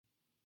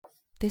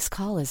This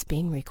call is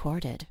being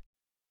recorded.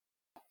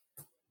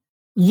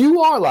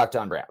 You are Locked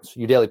On Browns,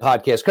 your daily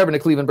podcast covering the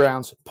Cleveland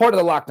Browns, part of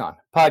the Locked On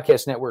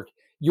Podcast Network,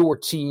 your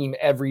team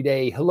every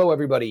day. Hello,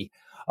 everybody.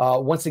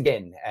 Once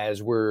again,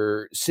 as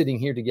we're sitting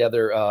here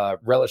together,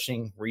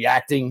 relishing,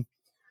 reacting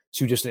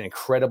to just an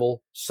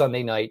incredible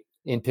Sunday night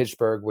in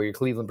Pittsburgh where your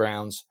Cleveland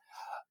Browns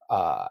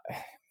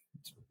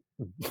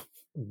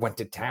went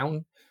to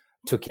town,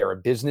 took care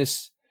of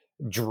business,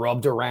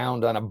 drubbed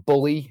around on a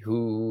bully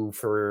who,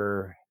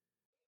 for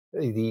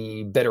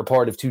the better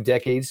part of 2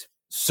 decades,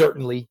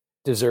 certainly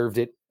deserved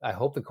it. I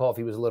hope the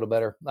coffee was a little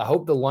better. I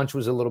hope the lunch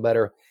was a little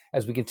better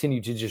as we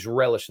continue to just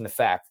relish in the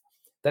fact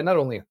that not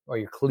only are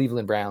your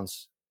Cleveland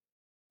Browns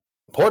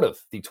part of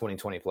the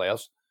 2020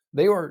 playoffs,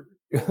 they are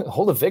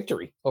hold a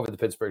victory over the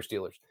Pittsburgh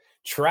Steelers,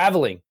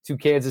 traveling to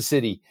Kansas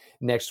City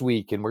next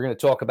week. And we're going to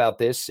talk about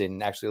this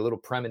and actually a little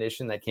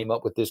premonition that came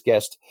up with this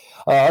guest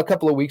a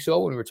couple of weeks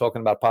ago when we were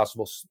talking about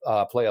possible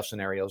playoff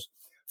scenarios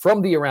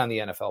from the Around the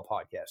NFL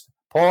podcast,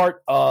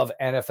 part of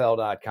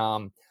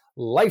NFL.com,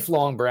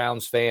 lifelong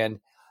Browns fan.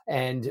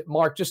 And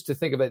Mark, just to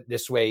think of it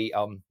this way,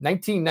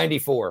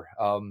 1994,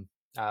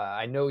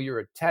 I know you're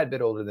a tad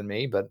bit older than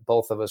me, but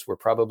both of us were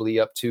probably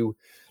up to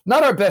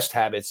not our best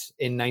habits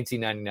in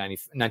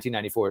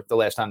 1994, the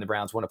last time the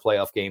Browns won a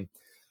playoff game.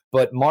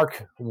 But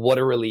Mark, what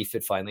a relief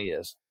it finally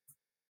is.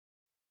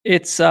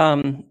 It's,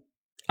 I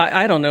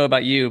don't know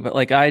about you, but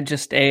like I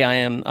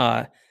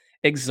am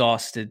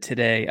exhausted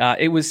today.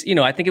 It was,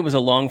 I think it was a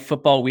long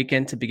football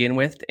weekend to begin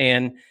with.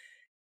 And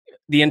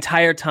the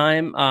entire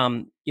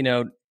time,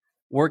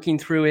 working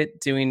through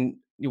it,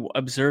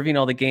 observing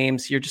all the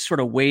games, you're just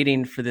sort of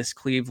waiting for this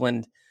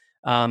Cleveland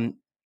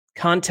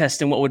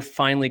contest and what would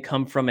finally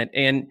come from it.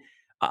 And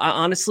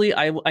honestly,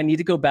 I need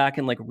to go back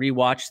and like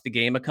rewatch the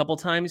game a couple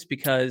times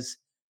because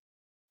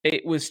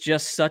it was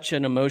just such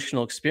an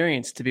emotional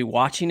experience to be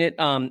watching it.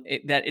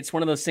 That it's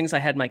one of those things. I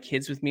had my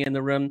kids with me in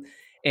the room,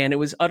 and it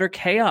was utter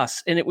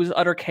chaos. And it was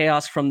utter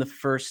chaos from the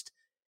first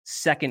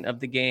second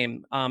of the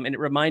game. And it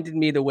reminded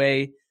me the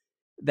way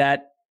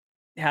that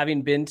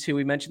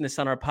we mentioned this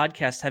on our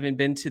podcast, having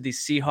been to the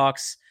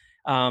Seahawks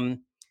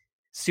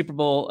Super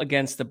Bowl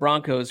against the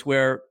Broncos,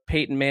 where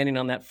Peyton Manning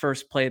on that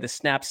first play, the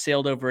snap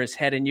sailed over his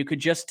head, and you could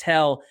just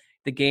tell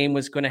the game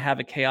was going to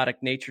have a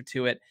chaotic nature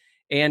to it.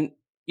 And,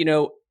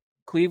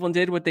 Cleveland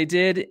did what they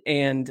did,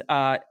 and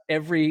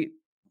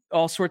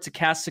all sorts of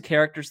casts of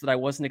characters that I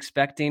wasn't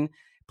expecting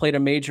played a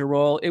major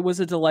role. It was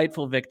a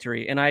delightful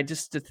victory. And I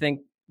just to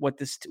think what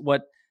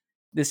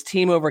this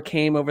team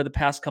overcame over the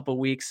past couple of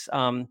weeks,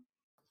 I'm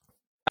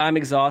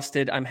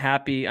exhausted. I'm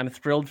happy. I'm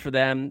thrilled for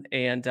them.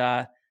 And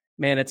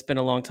man, it's been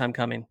a long time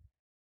coming.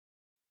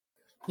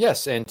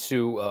 Yes, and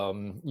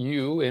to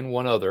you and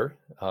one other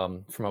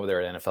from over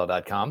there at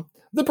NFL.com,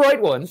 the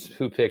bright ones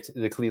who picked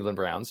the Cleveland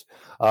Browns,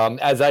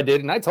 as I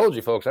did, and I told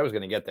you folks I was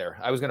going to get there.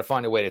 I was going to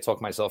find a way to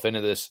talk myself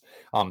into this.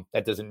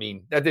 That didn't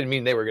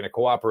mean they were going to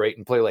cooperate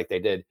and play like they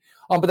did.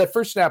 But that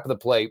first snap of the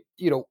play,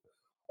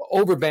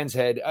 over Ben's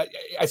head,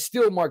 I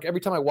still, Mark, every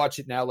time I watch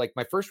it now, like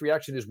my first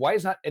reaction is, why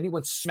is not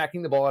anyone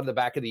smacking the ball out of the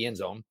back of the end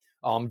zone?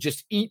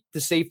 Just eat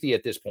the safety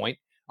at this point.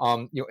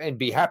 And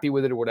be happy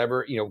with it or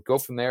whatever, go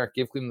from there,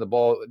 give Cleveland the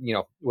ball,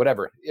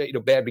 whatever,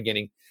 bad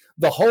beginning.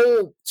 The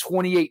whole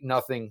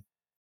 28-0,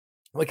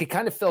 like it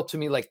kind of felt to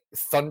me like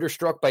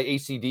Thunderstruck by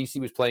AC/DC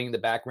was playing in the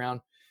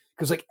background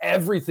because like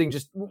everything,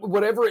 just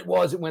whatever it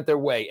was, it went their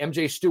way.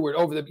 MJ Stewart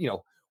over the,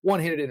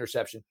 one-handed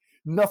interception.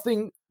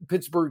 Nothing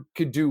Pittsburgh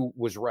could do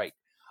was right.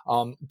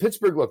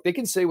 Pittsburgh, look, they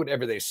can say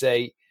whatever they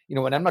say,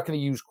 and I'm not going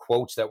to use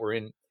quotes that were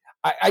in.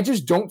 I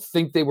just don't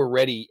think they were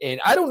ready. And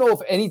I don't know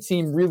if any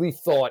team really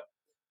thought,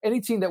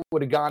 any team that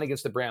would have gone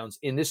against the Browns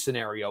in this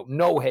scenario,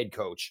 no head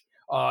coach,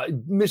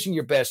 missing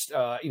your best,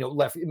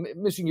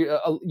 missing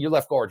your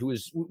left guard, who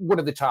is one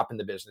of the top in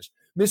the business,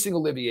 missing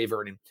Olivier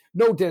Vernon,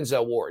 no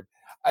Denzel Ward.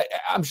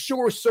 I'm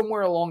sure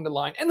somewhere along the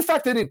line, and the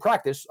fact they didn't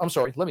practice, I'm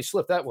sorry, let me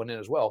slip that one in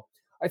as well.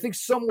 I think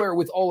somewhere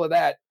with all of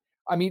that,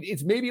 I mean,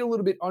 it's maybe a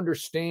little bit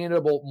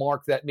understandable,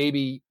 Mark, that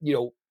maybe,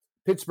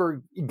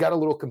 Pittsburgh got a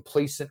little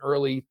complacent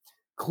early.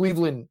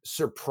 Cleveland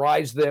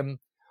surprised them.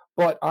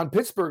 But on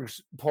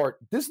Pittsburgh's part,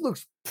 this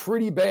looks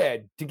pretty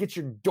bad to get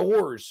your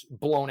doors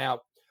blown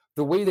out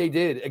the way they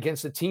did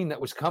against a team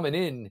that was coming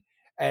in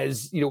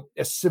as,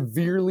 as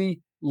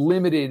severely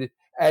limited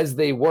as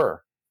they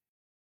were.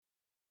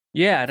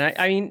 Yeah.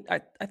 And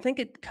I think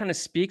it kind of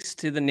speaks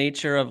to the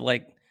nature of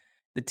like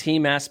the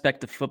team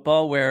aspect of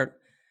football where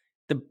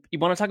you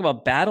want to talk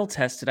about battle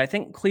tested. I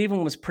think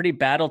Cleveland was pretty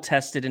battle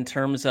tested in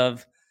terms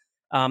of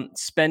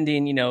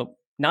spending,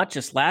 not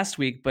just last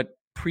week, but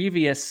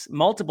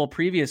multiple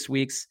previous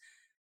weeks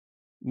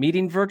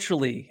meeting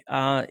virtually,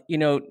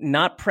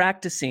 not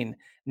practicing,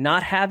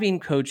 not having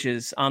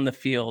coaches on the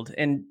field.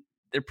 And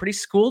they're pretty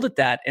schooled at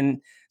that.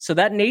 And so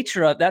that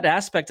nature of that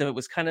aspect of it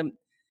was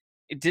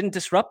it didn't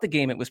disrupt the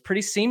game. It was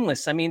pretty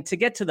seamless. I mean, to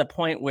get to the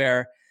point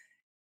where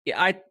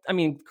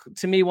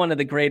to me, one of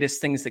the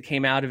greatest things that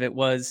came out of it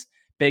was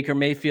Baker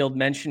Mayfield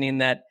mentioning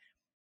that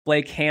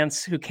Blake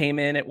Hance, who came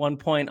in at one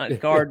point on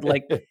guard,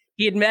 like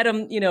he had met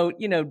him,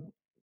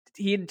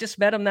 he had just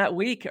met him that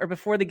week or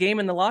before the game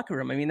in the locker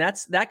room. I mean,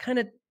 that kind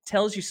of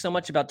tells you so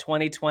much about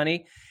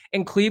 2020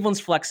 and Cleveland's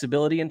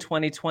flexibility in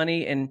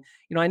 2020. And,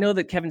 I know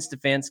that Kevin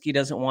Stefanski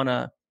doesn't want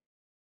to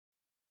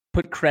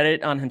put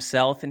credit on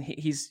himself, and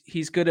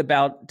he's good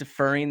about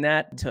deferring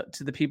that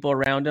to the people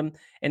around him,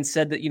 and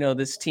said that,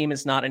 this team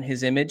is not in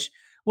his image.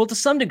 Well, to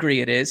some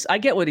degree it is. I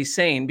get what he's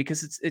saying,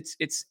 because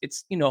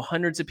it's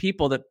hundreds of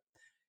people that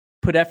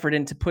put effort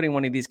into putting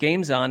one of these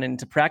games on and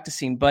to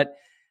practicing, but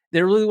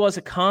there really was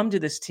a calm to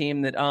this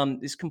team that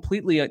is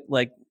completely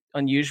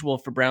unusual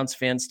for Browns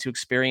fans to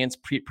experience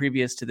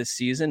previous to this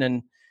season.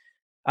 And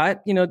I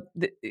think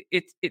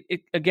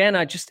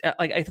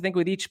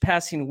with each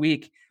passing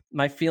week,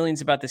 my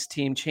feelings about this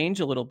team change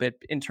a little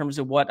bit in terms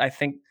of what I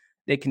think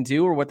they can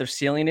do or what their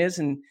ceiling is.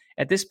 And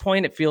at this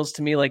point, it feels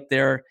to me like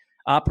they're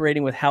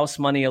operating with house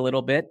money a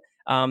little bit.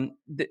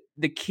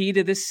 The key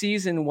to this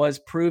season was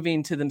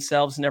proving to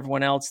themselves and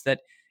everyone else that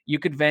you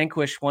could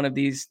vanquish one of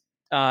these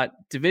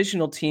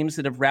divisional teams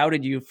that have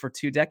routed you for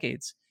 2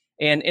 decades.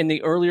 And in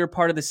the earlier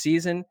part of the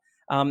season,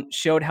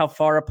 showed how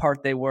far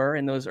apart they were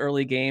in those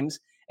early games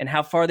and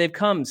how far they've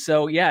come.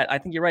 So, yeah, I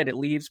think you're right. It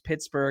leaves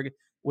Pittsburgh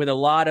with a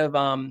lot of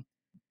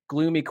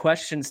gloomy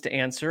questions to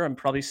answer. I'm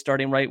probably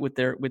starting right with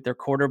their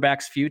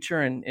quarterback's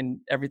future and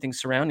everything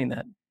surrounding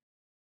that.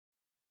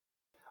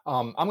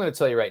 I'm going to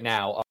tell you right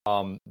now,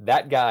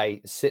 that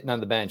guy sitting on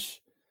the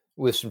bench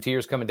with some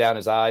tears coming down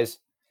his eyes,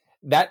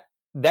 that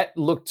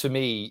looked to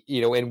me,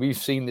 and we've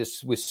seen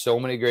this with so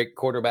many great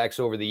quarterbacks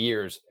over the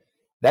years.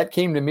 That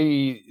came to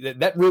me,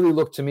 that really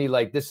looked to me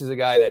like this is a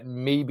guy that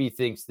maybe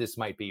thinks this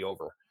might be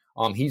over.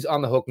 He's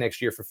on the hook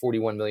next year for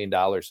 $41 million.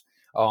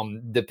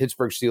 The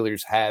Pittsburgh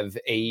Steelers have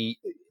a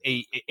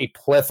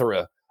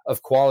plethora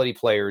of quality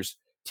players,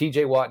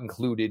 TJ Watt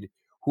included,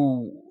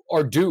 who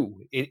are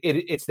due.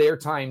 It's their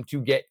time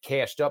to get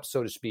cashed up,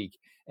 so to speak.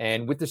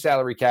 And with the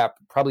salary cap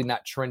probably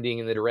not trending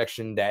in the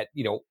direction that,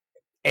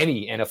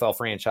 any NFL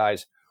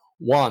franchise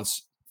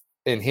wants,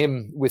 and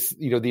him with,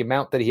 the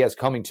amount that he has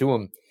coming to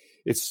him,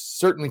 it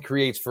certainly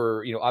creates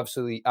for,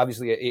 obviously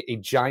a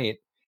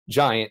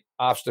giant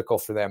obstacle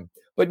for them.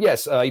 But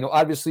yes,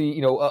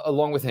 obviously,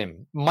 along with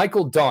him,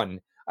 Michael Dunn.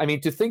 I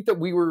mean, to think that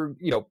we were,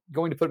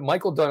 going to put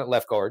Michael Dunn at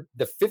left guard,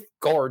 the 5th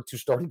guard to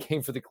start a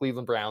game for the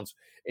Cleveland Browns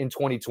in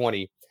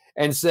 2020,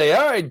 and say,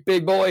 all right,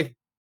 big boy,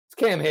 it's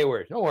Cam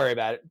Hayward. Don't worry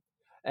about it.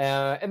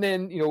 And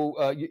then,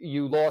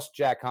 you lost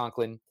Jack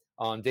Conklin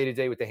on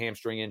day-to-day with the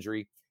hamstring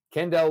injury.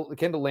 Kendall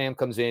Lamb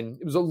comes in.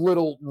 It was a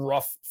little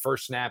rough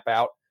first snap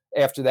out.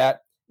 After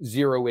that,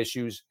 0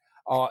 issues.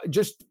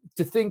 Just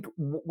to think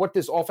what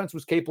this offense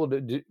was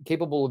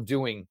capable of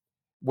doing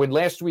when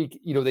last week,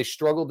 they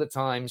struggled at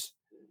times,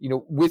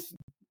 with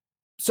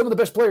some of the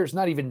best players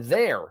not even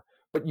there,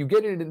 but you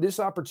get it in this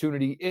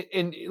opportunity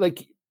and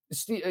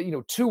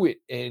Tuitt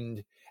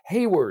and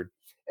Hayward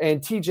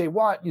and TJ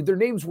Watt, their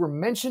names were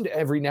mentioned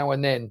every now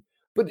and then,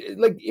 but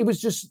it was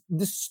just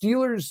the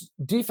Steelers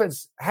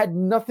defense had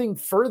nothing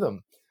for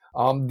them.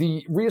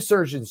 The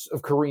resurgence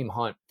of Kareem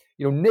Hunt,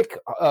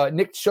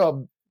 Nick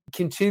Chubb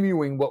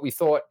continuing what we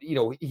thought,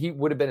 he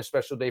would have been a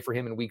special day for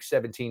him in week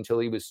 17 till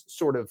he was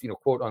sort of,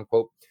 quote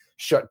unquote,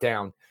 shut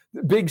down.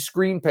 The big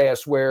screen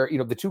pass where,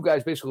 the two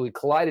guys basically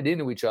collided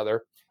into each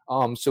other.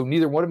 So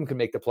neither one of them could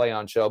make the play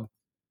on Chubb.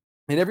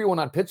 And everyone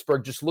on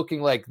Pittsburgh just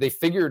looking like they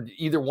figured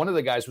either one of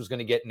the guys was going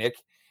to get Nick.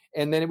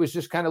 And then it was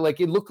just kind of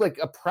it looked like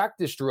a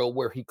practice drill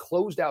where he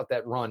closed out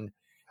that run.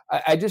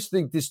 I just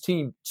think this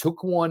team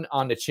took one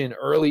on the chin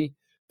early.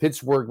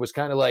 Pittsburgh was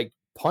kind of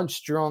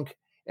punch drunk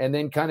and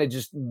then kind of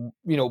just,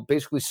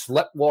 basically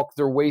sleptwalked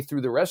their way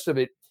through the rest of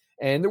it.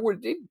 And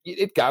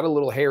it got a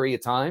little hairy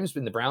at times,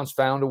 and the Browns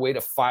found a way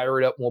to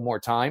fire it up one more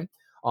time.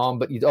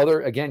 But you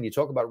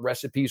talk about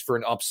recipes for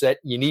an upset.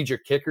 You need your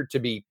kicker to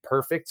be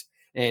perfect,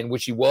 and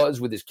which he was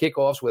with his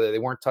kickoffs, whether they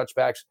weren't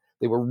touchbacks.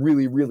 They were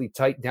really, really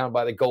tight down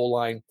by the goal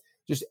line.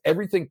 Just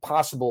everything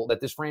possible that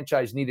this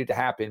franchise needed to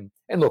happen.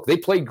 And look, they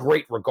played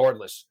great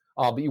regardless.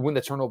 But you win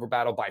the turnover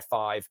battle by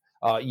 5.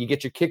 You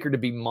get your kicker to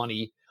be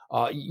money.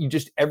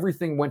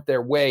 Everything went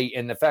their way.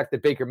 And the fact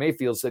that Baker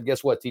Mayfield said,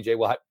 guess what, TJ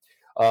Watt?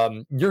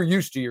 You're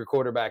used to your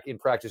quarterback in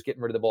practice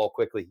getting rid of the ball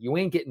quickly. You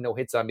ain't getting no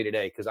hits on me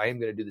today because I am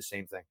going to do the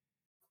same thing.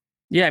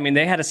 Yeah, I mean,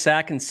 they had a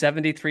sack in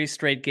 73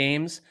 straight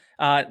games.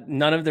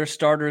 None of their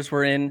starters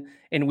were in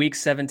week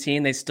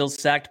 17. They still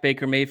sacked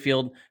Baker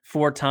Mayfield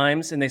 4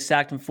 times, and they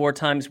sacked him 4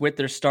 times with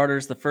their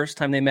starters the first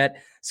time they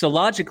met. So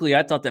logically,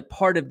 I thought that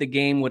part of the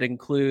game would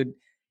include,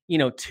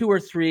 2 or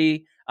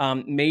 3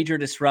 major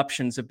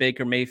disruptions of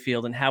Baker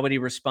Mayfield, and how would he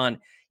respond?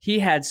 He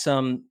had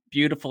some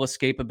beautiful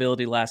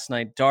escapability last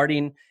night,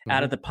 darting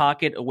out of the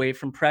pocket away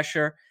from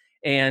pressure.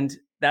 And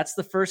that's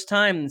the first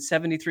time in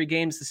 73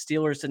 games the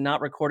Steelers did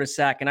not record a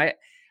sack. And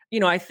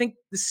I think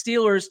the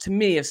Steelers, to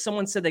me, if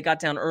someone said they got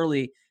down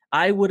early,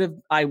 I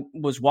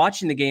was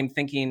watching the game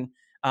thinking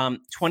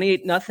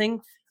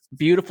 28-0,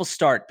 beautiful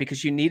start,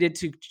 because you needed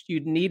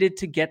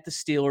to get the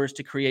Steelers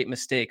to create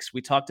mistakes.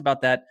 We talked about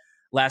that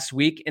last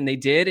week, and they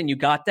did, and you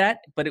got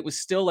that, but it was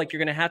still you're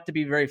going to have to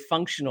be very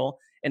functional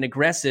and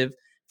aggressive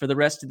for the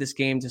rest of this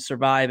game to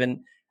survive. And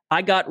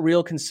I got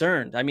real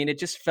concerned. I mean, it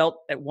just felt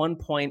at one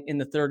point in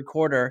the third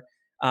quarter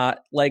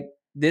like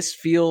this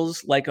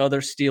feels like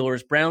other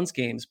Steelers-Browns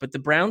games. But the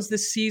Browns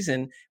this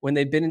season, when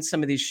they've been in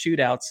some of these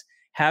shootouts,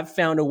 have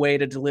found a way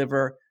to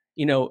deliver,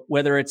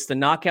 whether it's the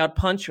knockout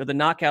punch or the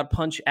knockout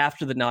punch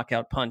after the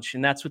knockout punch.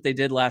 And that's what they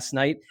did last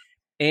night.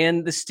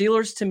 And the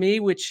Steelers, to me,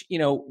 which,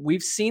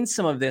 we've seen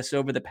some of this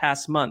over the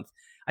past month,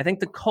 I think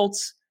the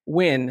Colts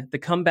win, the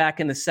comeback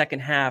in the second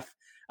half,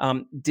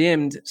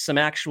 dimmed some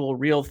actual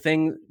real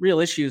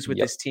issues with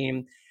this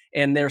team.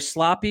 And they're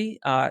sloppy.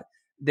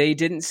 They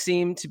didn't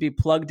seem to be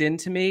plugged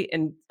into me.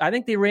 And I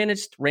think they ran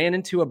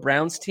into a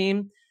Browns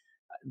team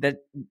that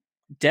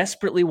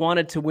desperately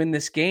wanted to win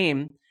this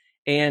game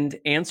and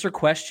answer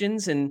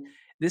questions. And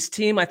this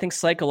team, I think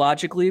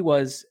psychologically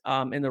was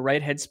in the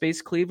right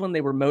headspace, Cleveland.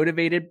 They were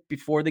motivated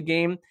before the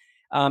game.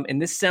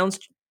 And this sounds,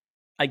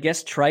 I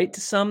guess, trite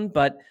to some,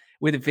 but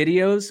with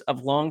videos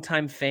of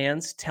longtime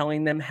fans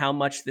telling them how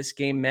much this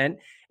game meant.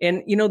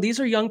 And, these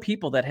are young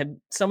people that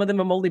some of them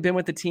have only been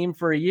with the team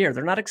for a year.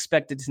 They're not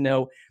expected to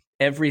know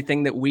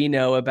everything that we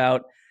know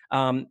about,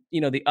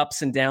 the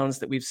ups and downs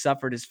that we've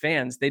suffered as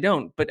fans. They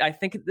don't. But I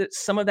think that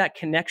some of that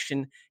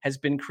connection has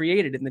been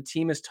created, and the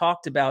team has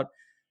talked about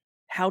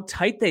how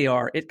tight they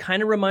are. It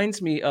kind of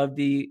reminds me of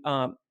the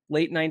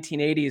late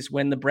 1980s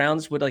when the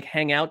Browns would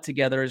hang out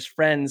together as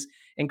friends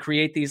and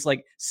create these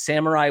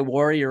samurai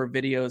warrior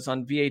videos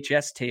on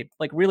VHS tape,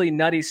 really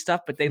nutty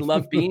stuff, but they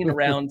love being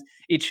around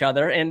each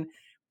other. And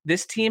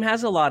this team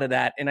has a lot of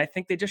that. And I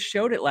think they just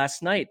showed it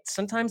last night.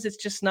 Sometimes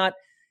it's not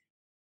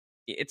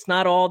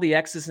all the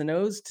X's and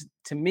O's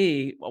to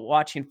me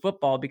watching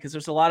football, because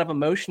there's a lot of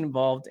emotion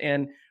involved.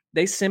 And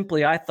they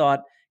simply, I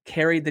thought,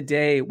 carried the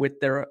day with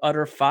their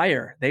utter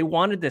fire. They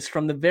wanted this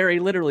from the very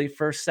literally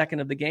first second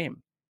of the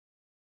game.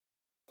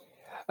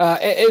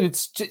 And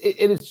it's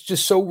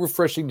just so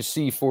refreshing to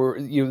see for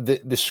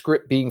the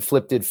script being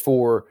flipped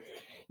for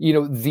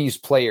these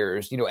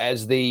players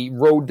as they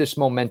rode this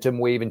momentum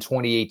wave in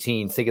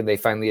 2018, thinking they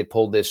finally had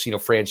pulled this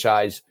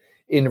franchise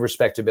into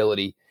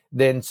respectability,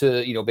 then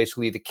to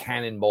basically the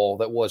cannonball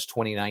that was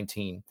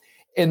 2019,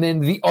 and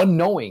then the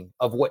unknowing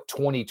of what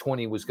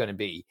 2020 was going to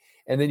be.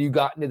 And then you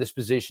got into this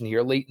position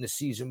here late in the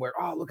season where,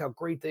 look how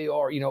great they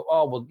are.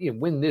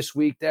 Win this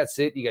week. That's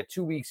it. You got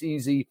 2 weeks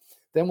easy.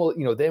 Then we'll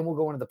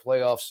go into the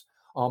playoffs.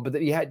 But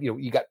then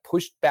you got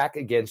pushed back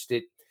against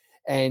it,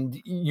 and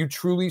you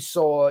truly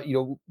saw,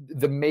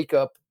 the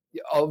makeup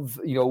of,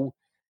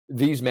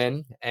 these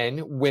men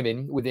and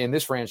women within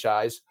this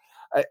franchise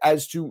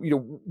as to,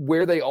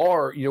 where they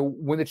are,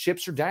 when the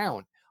chips are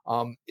down.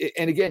 And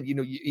again,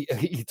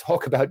 you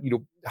talk about,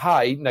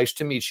 hi, nice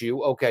to meet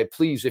you. Okay,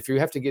 please, if you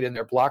have to get in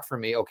there, block for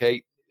me.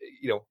 Okay.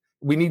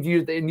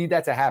 They need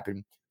that to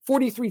happen.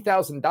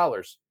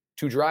 $43,000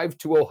 to drive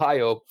to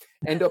Ohio,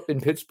 end up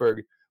in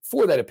Pittsburgh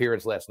for that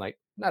appearance last night.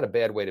 Not a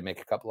bad way to make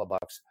a couple of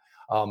bucks,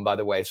 by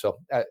the way. So,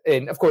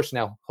 and of course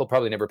now he'll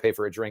probably never pay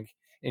for a drink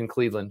in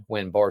Cleveland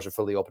when bars are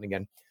fully open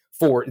again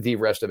for the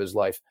rest of his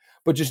life.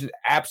 But just an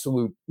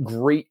absolute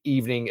great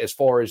evening as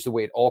far as the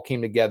way it all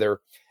came together,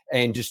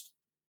 and just,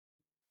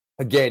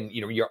 again,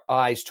 your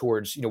eyes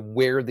towards,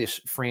 where this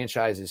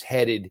franchise is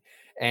headed.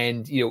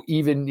 And,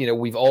 even,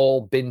 we've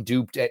all been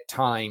duped at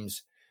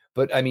times,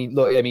 but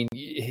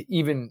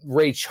even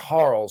Ray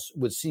Charles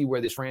would see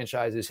where this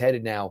franchise is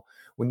headed now.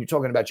 When you're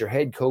talking about your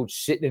head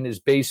coach sitting in his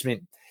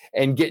basement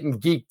and getting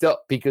geeked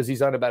up because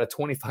he's on about a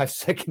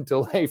 25-second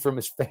delay from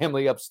his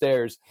family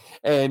upstairs,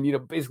 and,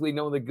 basically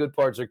knowing the good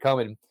parts are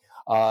coming.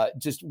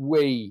 Just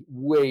way,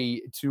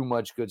 way too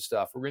much good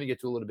stuff. We're going to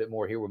get to a little bit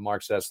more here with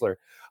Mark Sessler.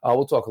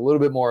 We'll talk a little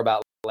bit more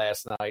about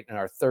last night in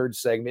our third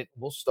segment.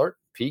 We'll start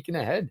peeking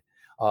ahead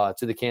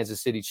to the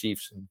Kansas City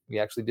Chiefs. And we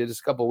actually did this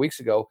a couple of weeks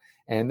ago,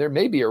 and there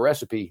may be a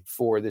recipe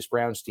for this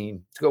Browns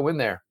team to go in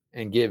there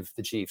and give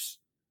the Chiefs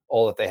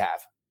all that they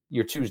have.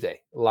 Your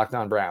Tuesday, Locked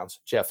On Browns,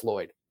 Jeff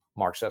Lloyd,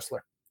 Mark Sessler.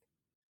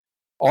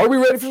 Are we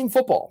ready for some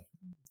football?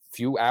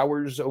 Few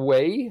hours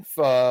away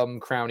from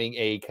crowning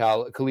a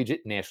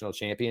collegiate national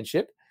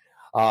championship.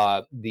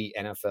 The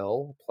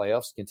NFL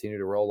playoffs continue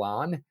to roll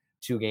on.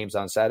 2 games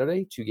on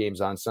Saturday, 2 games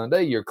on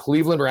Sunday. Your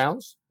Cleveland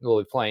Browns will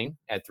be playing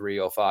at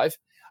 3:05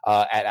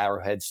 at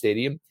Arrowhead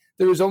Stadium.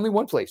 There is only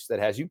one place that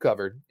has you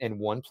covered, and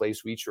one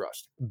place we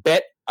trust: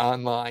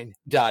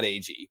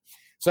 betonline.ag.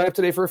 Sign up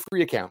today for a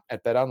free account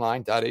at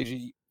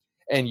betonline.ag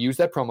and use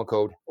that promo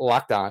code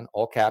LOCKEDON,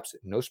 all caps,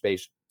 no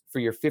space, for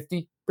your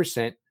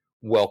 50%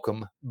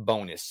 welcome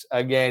bonus.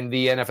 Again,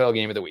 the NFL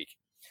game of the week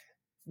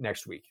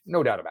next week,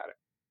 no doubt about it.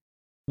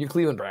 Your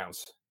Cleveland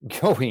Browns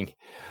going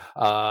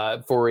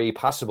for a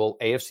possible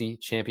AFC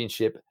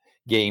Championship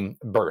game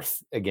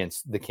berth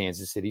against the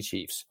Kansas City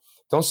Chiefs.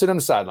 Don't sit on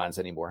the sidelines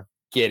anymore.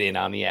 Get in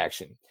on the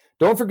action.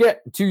 Don't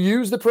forget to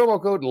use the promo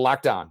code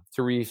LOCKEDON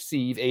to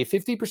receive a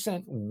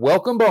 50%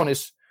 welcome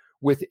bonus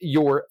with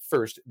your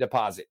first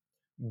deposit.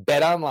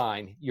 Bet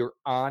Online, your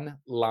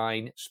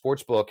online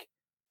sportsbook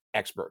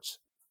experts.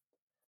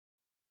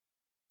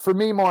 For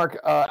me, Mark,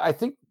 I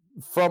think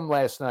from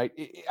last night,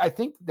 I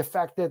think the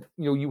fact that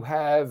you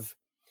have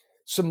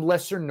some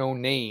lesser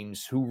known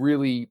names who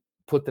really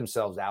put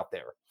themselves out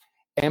there.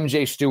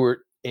 MJ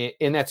Stewart,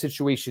 in that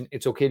situation,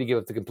 it's okay to give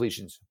up the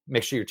completions.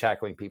 Make sure you're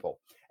tackling people.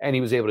 And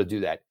he was able to do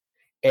that.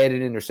 Add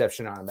an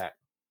interception on that.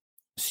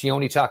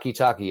 Sione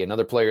Takitaki,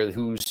 another player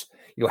who's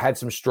had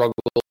some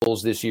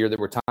struggles this year that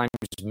were times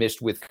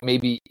missed with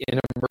maybe an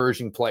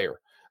emerging player.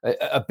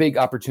 A big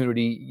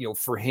opportunity,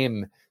 for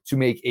him to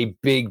make a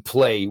big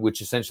play,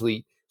 which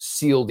essentially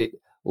sealed it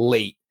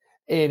late.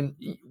 And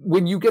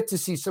when you get to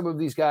see some of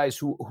these guys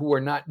who are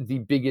not the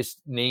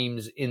biggest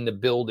names in the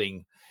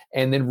building,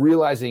 and then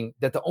realizing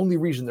that the only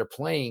reason they're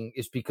playing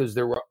is because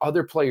there were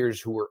other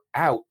players who were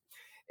out,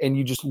 and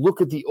you just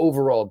look at the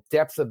overall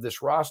depth of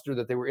this roster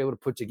that they were able to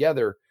put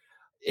together,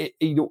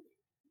 it's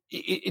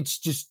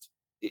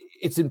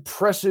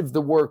impressive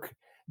the work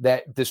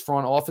that this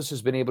front office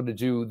has been able to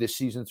do this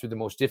season through the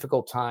most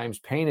difficult times,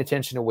 paying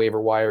attention to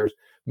waiver wires,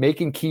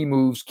 making key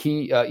moves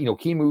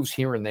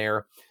here and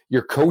there.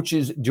 Your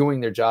coaches doing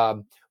their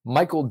job.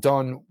 Michael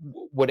Dunn,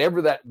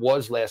 whatever that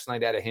was last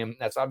night out of him,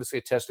 that's obviously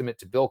a testament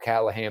to Bill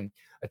Callahan,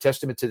 a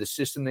testament to the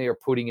system they are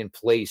putting in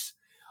place.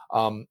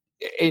 And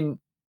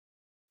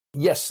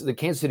yes, the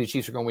Kansas City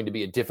Chiefs are going to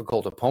be a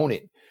difficult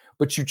opponent,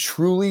 but you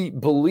truly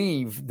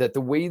believe that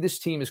the way this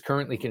team is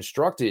currently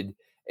constructed,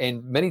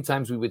 and many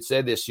times we would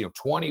say this,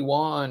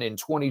 21 and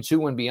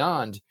 22 and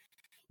beyond,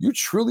 you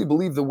truly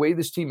believe the way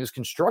this team is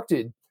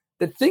constructed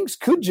that things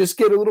could just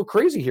get a little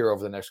crazy here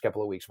over the next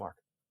couple of weeks, Mark.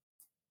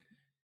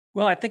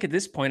 Well, I think at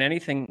this point,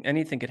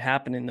 anything could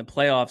happen in the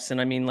playoffs.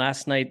 And I mean,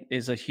 last night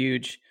is a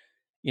huge,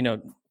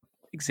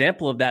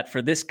 example of that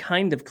for this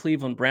kind of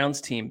Cleveland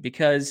Browns team,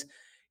 because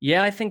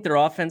I think their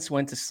offense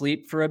went to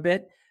sleep for a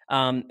bit.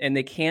 And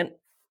they can't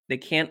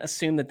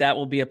assume that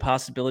will be a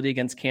possibility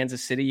against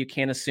Kansas City. You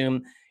can't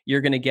assume you're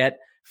going to get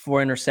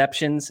 4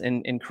 interceptions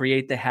and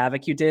create the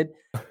havoc you did,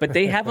 but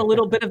they have a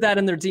little bit of that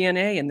in their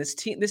DNA. And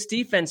this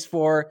defense,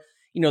 for,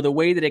 the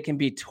way that it can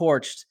be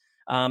torched,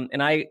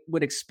 and I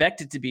would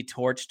expect it to be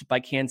torched by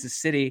Kansas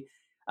City.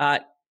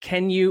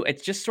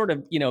 It's just sort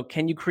of,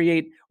 can you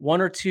create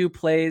 1 or 2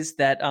 plays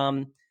that,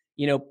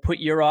 put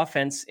your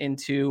offense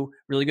into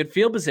really good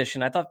field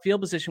position? I thought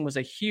field position was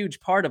a huge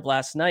part of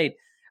last night.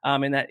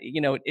 And that,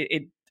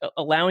 it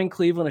allowing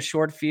Cleveland a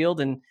short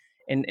field and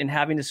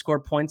having to score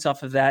points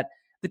off of that.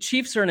 The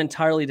Chiefs are an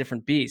entirely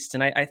different beast.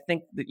 And I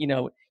think that,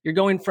 you're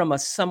going from a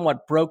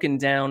somewhat broken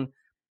down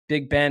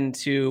Big Ben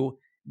to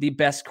the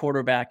best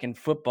quarterback in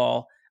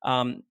football,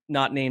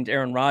 not named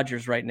Aaron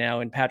Rodgers right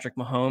now, and Patrick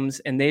Mahomes.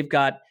 And they've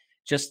got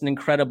just an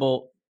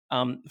incredible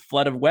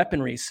flood of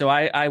weaponry. So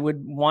I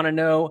would want to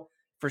know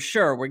for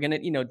sure. We're going to,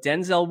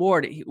 Denzel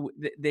Ward,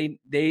 the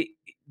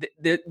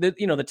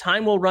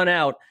time will run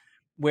out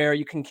where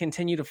you can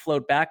continue to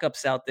float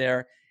backups out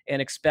there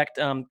and expect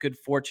good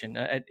fortune.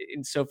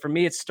 And so for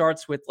me, it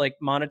starts with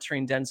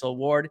monitoring Denzel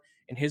Ward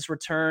and his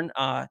return.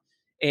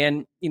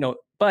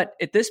 But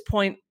at this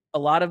point, a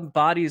lot of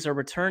bodies are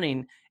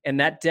returning, and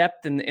that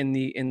depth in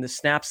the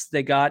snaps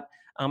they got,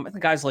 I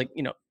think guys like,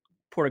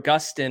 Port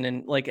Augustine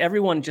and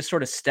everyone just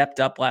sort of stepped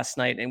up last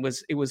night, and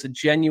it was a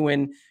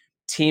genuine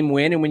team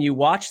win. And when you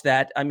watch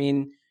that, I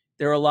mean,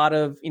 there are a lot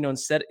of,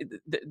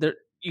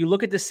 you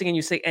look at this thing and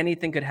you say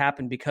anything could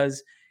happen,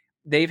 because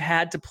they've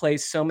had to play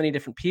so many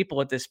different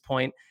people at this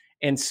point,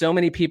 and so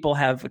many people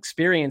have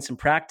experience and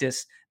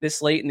practice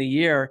this late in the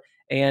year.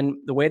 And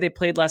the way they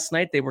played last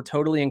night, they were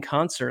totally in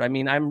concert. I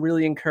mean, I'm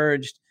really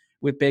encouraged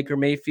with Baker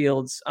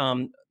Mayfield's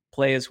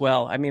play as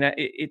well. I mean,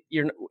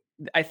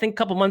 I think a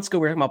couple months ago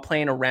we were talking about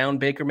playing around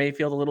Baker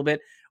Mayfield a little bit,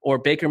 or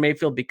Baker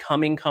Mayfield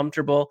becoming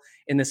comfortable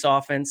in this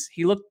offense.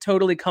 He looked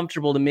totally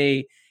comfortable to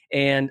me,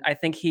 and I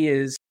think he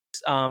is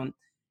a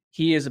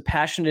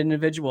passionate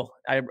individual.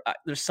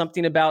 There's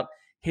something about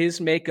his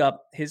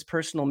makeup, his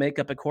personal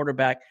makeup at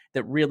quarterback,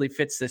 that really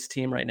fits this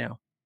team right now.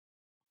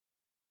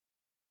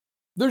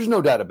 There's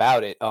no doubt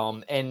about it.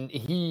 And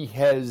he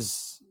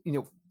has,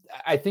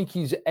 I think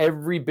he's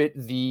every bit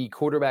the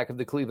quarterback of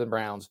the Cleveland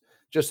Browns,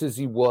 just as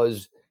he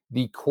was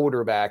the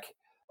quarterback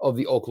of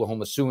the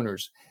Oklahoma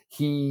Sooners.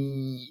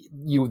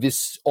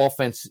 This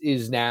offense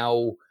is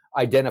now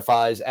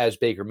identifies as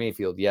Baker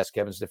Mayfield. Yes,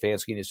 Kevin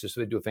Stefanski and his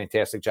system do a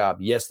fantastic job.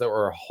 Yes, there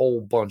are a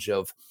whole bunch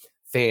of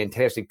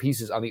fantastic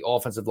pieces on the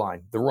offensive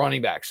line, the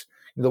running backs,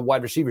 the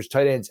wide receivers,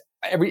 tight ends,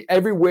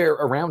 everywhere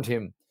around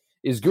him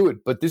is good.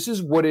 But this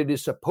is what it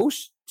is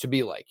supposed to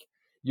be like.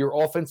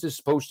 Your offense is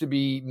supposed to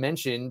be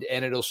mentioned,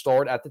 and it'll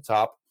start at the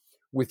top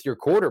with your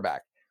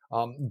quarterback.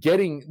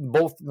 Getting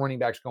both running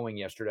backs going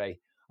yesterday.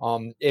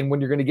 And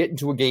when you're going to get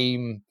into a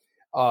game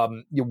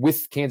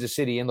with Kansas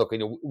City, and look,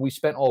 we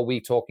spent all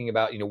week talking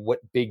about, what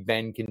Big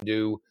Ben can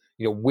do,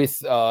 with,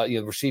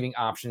 the receiving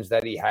options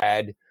that he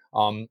had.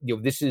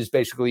 This is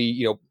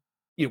basically,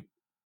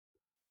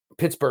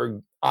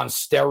 Pittsburgh on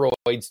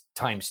steroids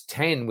times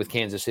 10 with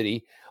Kansas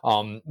City.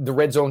 The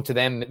red zone to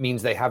them, it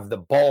means they have the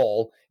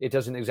ball. It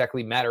doesn't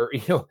exactly matter.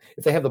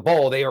 If they have the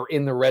ball, they are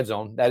in the red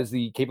zone. That is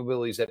the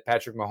capabilities that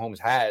Patrick Mahomes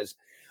has.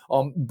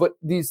 But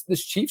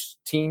this Chiefs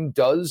team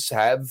does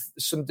have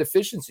some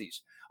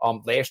deficiencies.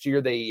 Last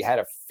year, they had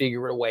to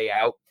figure a way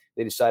out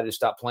They decided to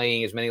stop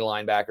playing as many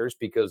linebackers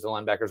because the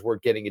linebackers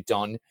weren't getting it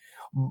done.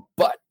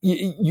 But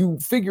you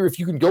figure if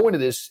you can go into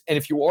this, and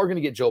if you are going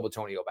to get Joe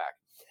Bitonio back,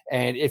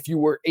 and if you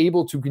were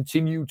able to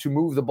continue to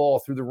move the ball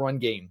through the run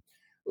game,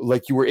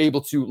 like you were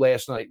able to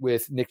last night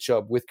with Nick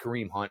Chubb, with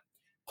Kareem Hunt,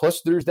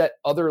 plus there's that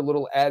other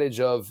little adage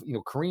of,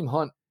 Kareem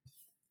Hunt,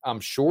 I'm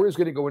sure is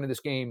going to go into this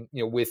game,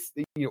 with,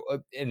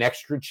 an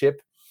extra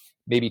chip,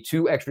 maybe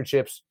 2 extra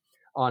chips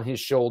on his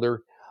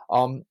shoulder.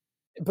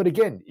 But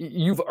again,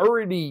 you've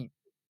already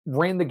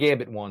ran the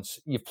gambit once.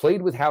 You've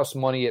played with house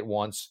money at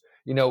once.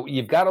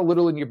 You've got a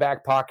little in your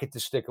back pocket to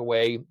stick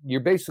away.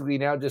 You're basically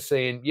now just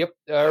saying, yep,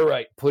 all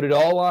right, put it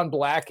all on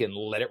black and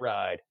let it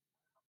ride.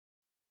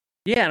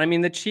 Yeah, and I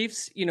mean the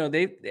Chiefs,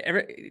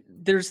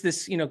 there's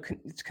this,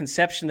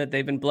 conception that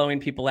they've been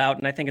blowing people out,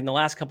 and I think in the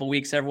last couple of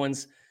weeks,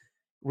 everyone's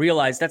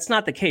realized that's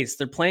not the case.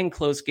 They're playing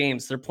close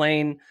games. They're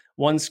playing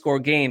one-score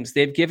games.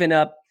 They've given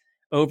up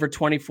over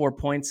 24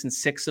 points in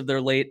 6 of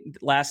their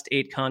last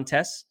 8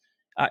 contests.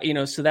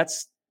 So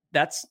that's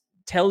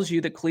tells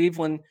you that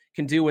Cleveland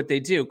can do what they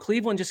do.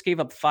 Cleveland just gave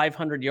up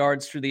 500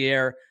 yards through the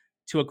air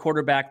to a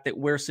quarterback that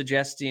we're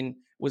suggesting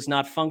was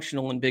not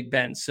functional in Big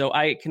Ben. So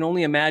I can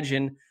only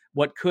imagine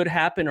what could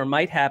happen or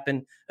might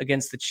happen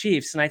against the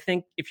Chiefs. And I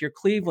think if you're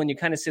Cleveland, you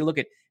kind of say, look,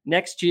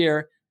 next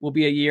year will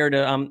be a year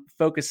to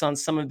focus on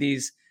some of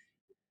these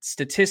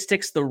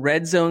statistics. The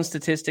red zone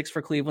statistics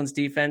for Cleveland's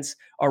defense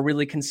are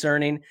really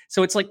concerning.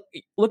 So it's like,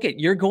 look,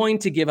 you're going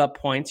to give up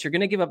points. You're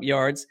going to give up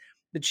yards.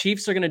 The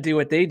Chiefs are going to do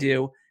what they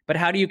do. But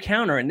how do you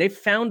counter? And they've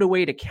found a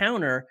way to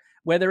counter,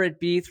 whether it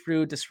be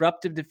through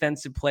disruptive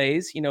defensive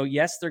plays.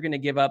 Yes, they're going to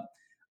give up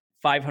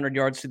 500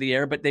 yards through the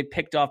air, but they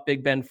picked off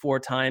Big Ben 4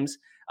 times.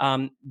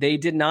 They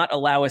did not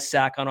allow a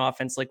sack on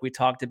offense like we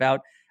talked about.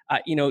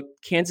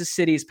 Kansas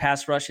City's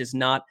pass rush is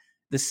not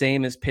the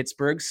same as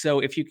Pittsburgh. So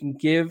if you can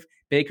give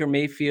Baker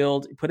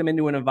Mayfield, put him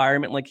into an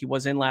environment like he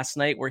was in last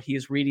night where he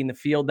is reading the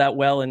field that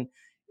well and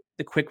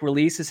the quick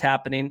release is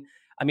happening,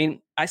 I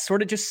mean, I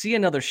sort of just see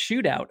another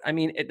shootout. I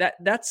mean,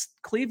 that's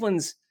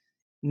Cleveland's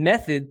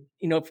method,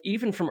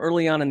 even from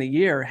early on in the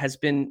year, has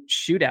been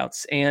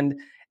shootouts. And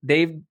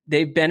they've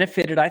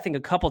benefited, I think, a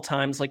couple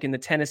times, like in the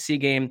Tennessee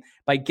game,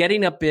 by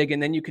getting up big,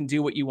 and then you can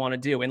do what you want to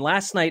do. And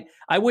last night,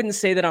 I wouldn't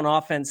say that on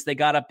offense they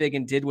got up big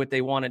and did what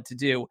they wanted to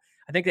do.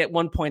 I think at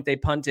one point they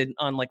punted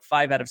on like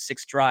 5 out of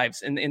 6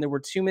 drives, and there were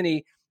too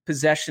many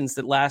possessions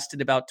that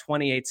lasted about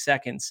 28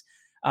 seconds.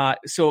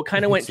 So it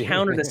kind of went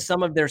counter to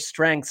some of their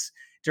strengths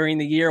during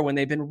the year when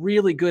they've been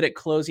really good at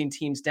closing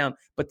teams down.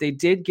 But they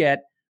did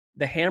get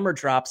the hammer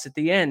drops at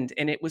the end,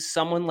 and it was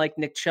someone like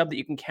Nick Chubb that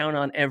you can count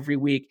on every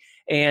week.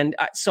 And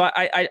so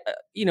I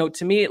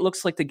to me, it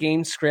looks like the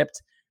game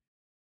script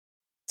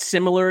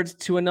similar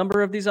to a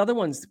number of these other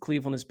ones that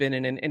Cleveland has been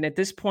in. And at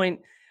this point,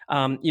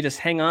 you just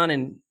hang on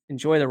and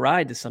enjoy the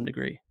ride to some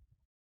degree.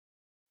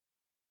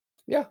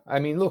 Yeah, I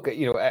mean, look,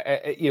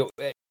 it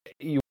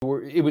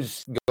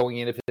was going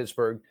into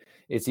Pittsburgh.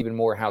 It's even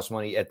more house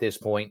money at this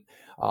point.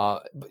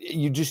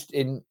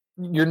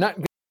 You're not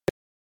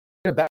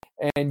back,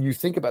 and you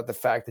think about the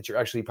fact that you're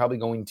actually probably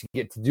going to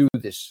get to do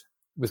this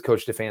with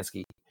Coach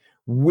Stefanski,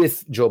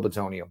 with Joe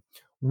Bitonio,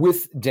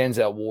 with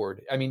Denzel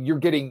Ward. I mean, you're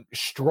getting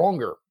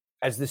stronger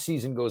as the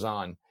season goes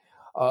on.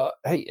 I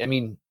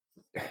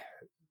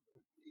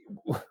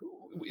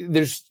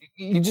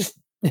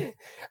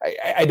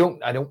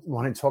don't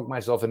want to talk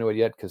myself into it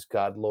yet because,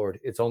 God Lord,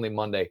 it's only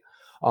Monday.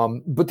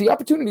 But the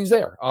opportunity's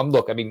there.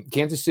 Look, I mean,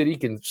 Kansas City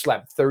can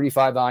slap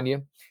 35 on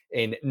you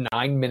in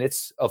 9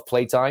 minutes of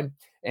playtime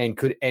and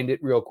could end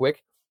it real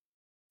quick.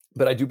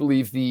 But I do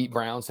believe the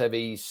Browns have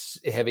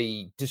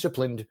a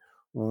disciplined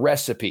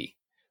recipe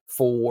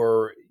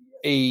for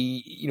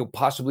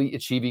possibly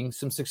achieving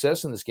some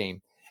success in this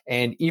game.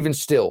 And even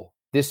still,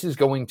 this is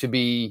going to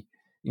be,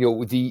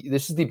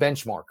 this is the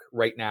benchmark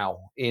right now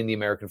in the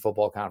American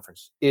Football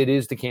Conference. It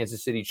is the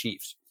Kansas City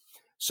Chiefs.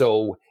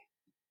 So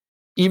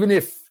even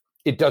if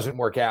it doesn't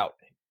work out,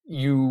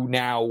 you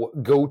now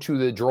go to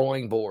the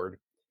drawing board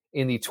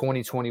in the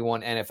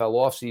 2021 NFL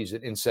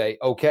offseason and say,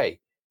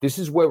 okay, this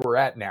is where we're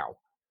at now.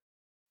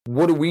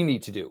 What do we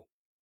need to do?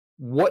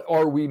 What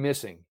are we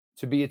missing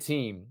to be a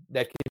team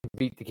that can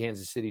beat the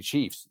Kansas City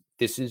Chiefs?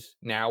 This is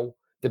now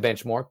the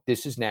benchmark.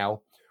 This is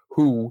now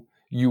who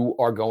you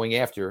are going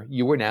after.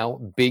 You are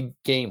now big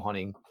game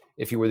hunting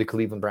if you were the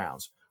Cleveland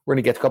Browns. We're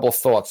going to get a couple of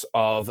thoughts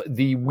of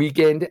the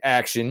weekend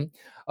action.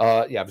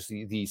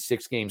 Obviously, the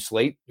 6-game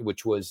slate,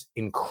 which was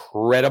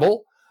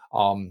incredible.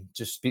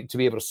 Just to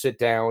be able to sit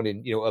down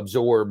and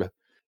absorb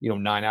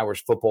 9 hours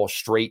football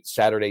straight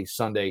Saturday,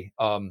 Sunday.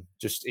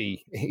 Just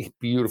a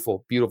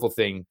beautiful, beautiful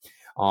thing,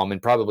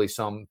 and probably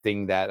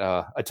something that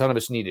a ton of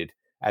us needed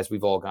as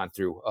we've all gone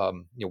through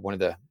one of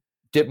the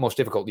most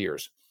difficult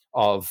years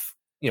of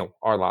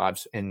our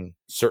lives, and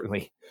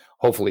certainly,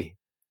 hopefully,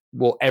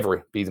 will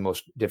ever be the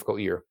most difficult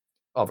year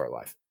of our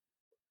life.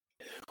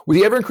 With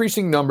the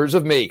ever-increasing numbers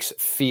of makes,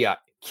 Fiat,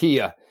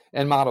 Kia,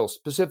 and models,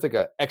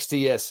 Pacifica,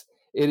 XTS,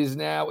 it is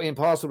now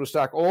impossible to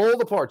stock all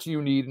the parts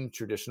you need in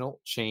traditional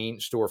chain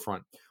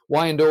storefront.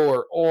 Why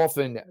endure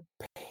often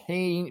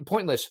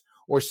pointless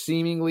or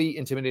seemingly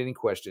intimidating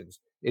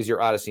questions. Is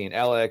your Odyssey an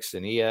LX,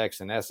 an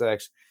EX, an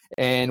SX?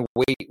 And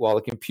wait while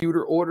the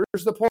computer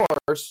orders the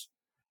parts.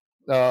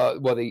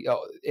 Finally,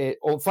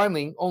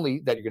 only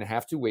that you're going to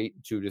have to wait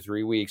 2 to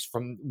 3 weeks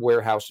from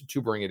warehouse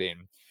to bring it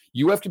in.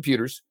 You have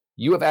computers.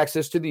 You have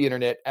access to the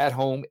internet at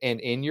home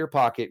and in your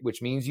pocket,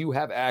 which means you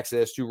have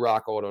access to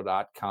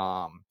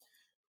rockauto.com.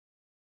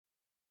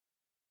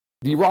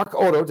 The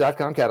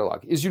rockauto.com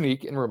catalog is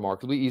unique and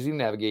remarkably easy to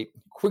navigate.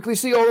 Quickly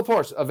see all the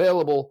parts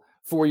available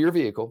for your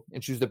vehicle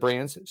and choose the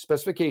brands,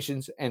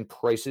 specifications, and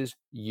prices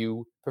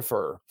you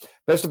prefer.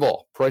 Best of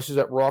all, prices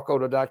at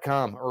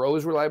rockauto.com are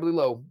always reliably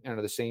low and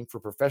are the same for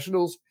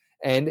professionals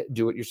and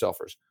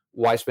do-it-yourselfers.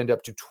 Why spend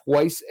up to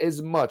twice as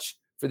much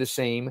for the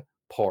same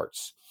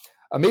parts?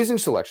 Amazing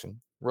selection,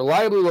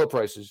 reliably low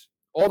prices,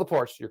 all the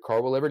parts your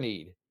car will ever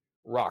need.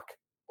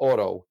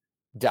 rockauto.com.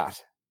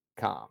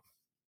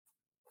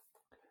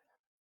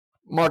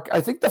 Mark,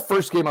 I think the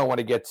first game I want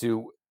to get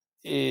to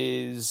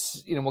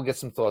is, we'll get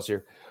some thoughts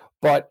here,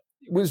 but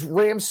it was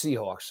Rams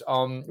Seahawks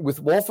with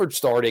Walford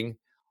starting.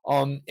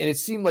 And it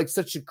seemed like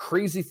such a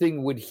crazy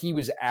thing when he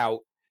was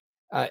out.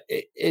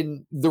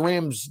 And the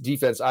Rams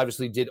defense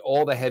obviously did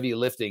all the heavy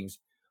liftings,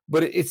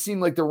 but it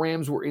seemed like the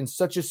Rams were in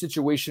such a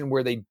situation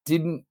where they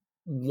didn't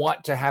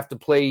want to have to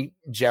play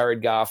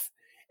Jared Goff.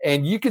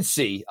 And you could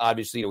see,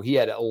 obviously, he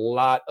had a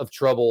lot of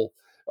trouble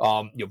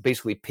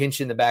basically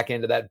pinching the back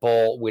end of that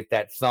ball with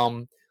that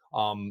thumb.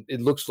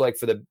 It looks like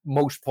for the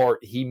most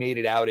part, he made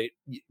it out,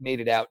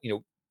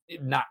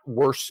 not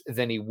worse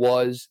than he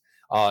was.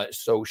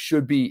 So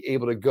should be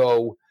able to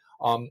go.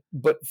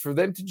 But for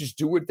them to just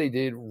do what they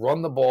did,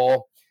 run the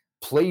ball,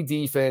 play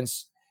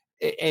defense,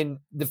 and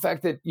the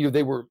fact that,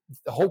 they were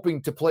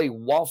hoping to play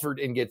Walford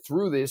and get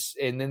through this,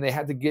 and then they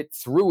had to get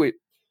through it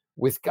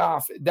with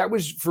Goff. That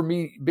was, for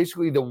me,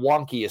 basically the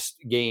wonkiest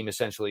game,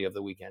 essentially, of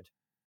the weekend.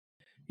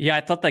 Yeah,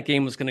 I thought that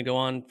game was going to go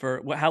on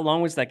for how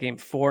long was that game?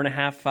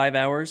 4.5, 5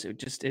 hours.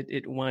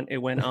 It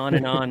went on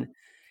and on.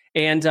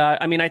 And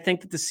I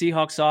think that the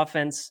Seahawks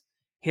offense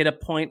hit a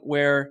point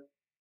where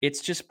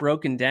it's just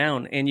broken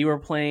down. And you were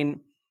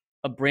playing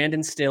a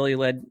Brandon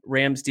Staley-led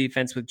Rams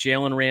defense with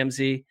Jalen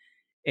Ramsey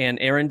and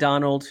Aaron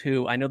Donald,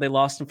 who I know they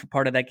lost him for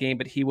part of that game,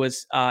 but he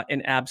was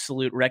an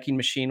absolute wrecking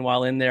machine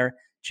while in there.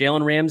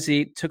 Jalen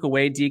Ramsey took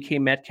away DK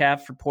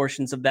Metcalf for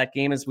portions of that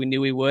game, as we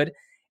knew he would.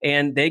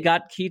 And they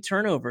got key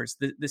turnovers.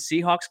 The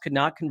Seahawks could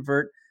not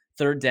convert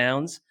third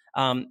downs.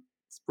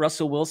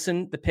 Russell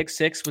Wilson, the pick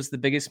six, was the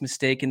biggest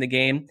mistake in the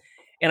game.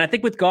 And I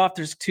think with Goff,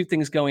 there's two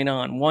things going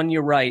on. One,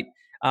 you're right.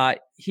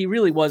 He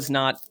really was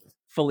not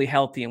fully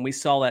healthy, and we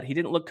saw that. He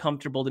didn't look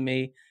comfortable to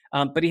me,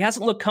 but he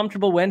hasn't looked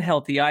comfortable when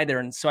healthy either.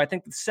 And so I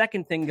think the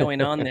second thing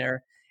going on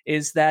there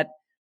is that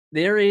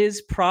there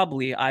is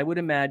probably, I would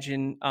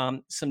imagine,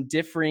 some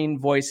differing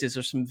voices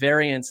or some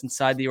variance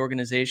inside the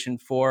organization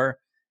for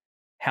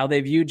how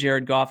they view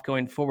Jared Goff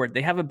going forward.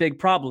 They have a big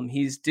problem.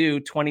 He's due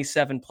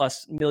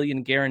 $27+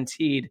 million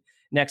guaranteed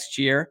next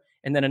year,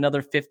 and then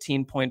another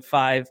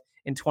 15.5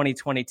 in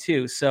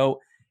 2022.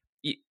 So,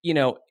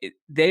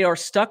 they are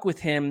stuck with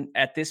him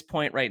at this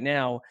point right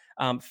now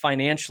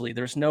financially.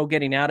 There's no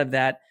getting out of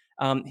that.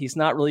 He's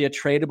not really a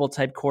tradable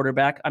type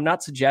quarterback. I'm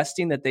not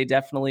suggesting that they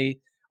definitely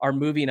are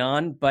moving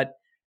on, but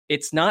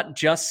it's not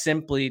just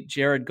simply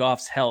Jared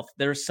Goff's health.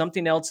 There's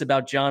something else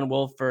about John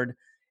Wolford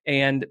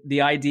and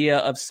the idea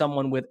of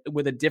someone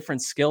with a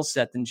different skill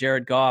set than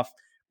Jared Goff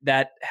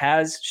that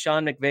has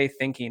Sean McVay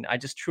thinking. I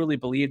just truly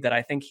believe that.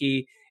 I think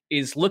he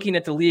is looking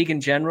at the league in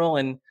general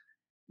and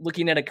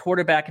looking at a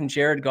quarterback in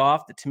Jared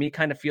Goff that to me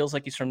kind of feels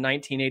like he's from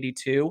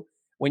 1982,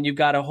 when you've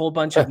got a whole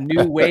bunch of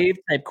new wave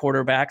type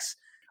quarterbacks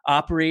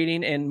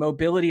operating, and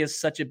mobility is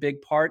such a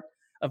big part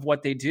of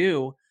what they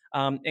do.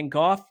 And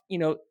Goff,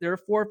 there are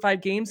 4 or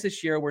 5 games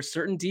this year where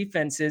certain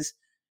defenses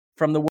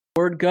from the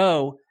word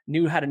go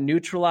knew how to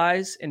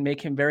neutralize and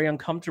make him very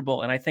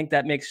uncomfortable. And I think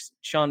that makes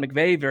Sean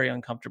McVay very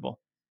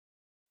uncomfortable.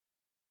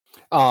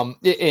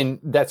 And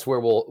that's where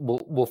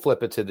we'll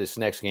flip it to this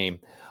next game.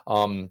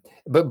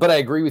 But I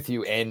agree with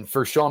you. And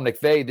for Sean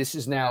McVay, this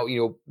is now,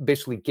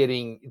 basically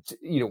getting,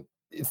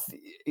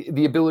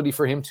 the ability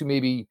for him to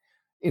maybe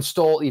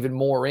install even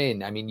more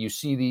in. I mean, you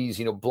see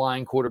these,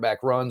 blind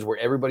quarterback runs where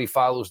everybody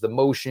follows the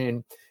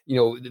motion,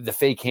 the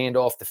fake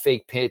handoff, the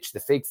fake pitch, the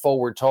fake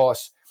forward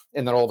toss.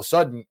 And then all of a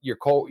sudden your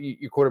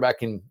quarterback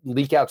can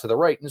leak out to the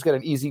right and it's got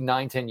an easy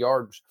 9-10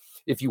 yards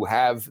if you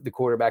have the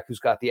quarterback who's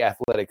got the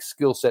athletic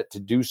skill set to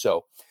do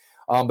so.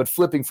 But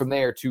flipping from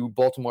there to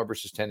Baltimore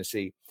versus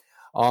Tennessee.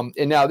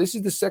 And now this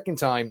is the second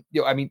time,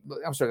 not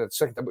the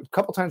second time, but a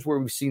couple times where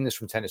we've seen this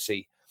from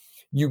Tennessee.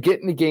 You get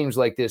into games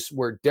like this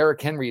where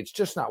Derrick Henry, it's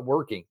just not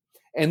working.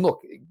 And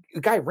look, the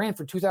guy ran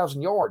for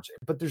 2,000 yards,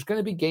 but there's going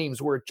to be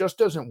games where it just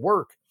doesn't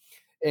work.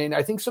 And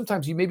I think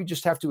sometimes you maybe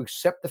just have to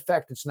accept the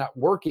fact it's not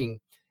working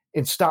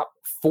and stop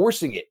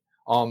forcing it.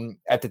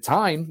 At the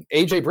time,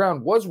 A.J.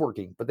 Brown was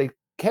working, but they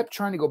kept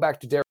trying to go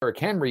back to Derrick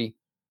Henry,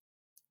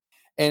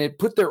 and it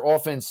put their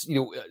offense,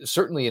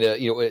 certainly in a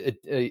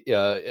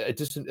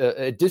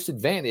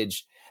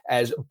disadvantage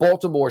as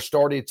Baltimore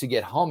started to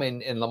get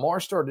humming and Lamar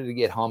started to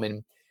get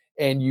humming,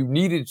 and you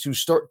needed to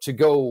start to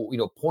go,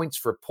 points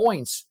for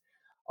points.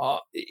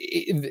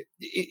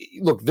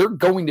 Look, they're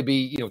going to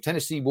be,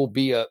 Tennessee will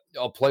be a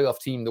playoff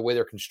team the way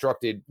they're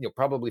constructed,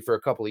 probably for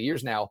a couple of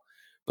years now.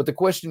 But the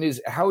question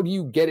is, how do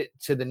you get it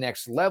to the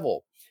next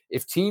level?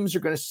 If teams are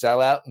going to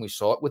sell out, and we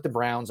saw it with the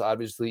Browns,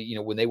 obviously,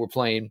 when they were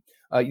playing,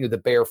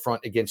 the Bear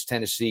front against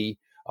Tennessee,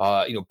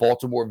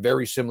 Baltimore,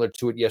 very similar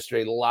to it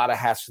yesterday. A lot of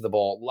hats to the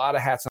ball, a lot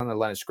of hats on the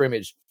line of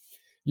scrimmage.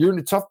 You're in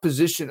a tough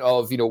position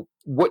of,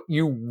 what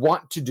you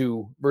want to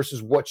do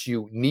versus what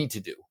you need to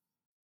do.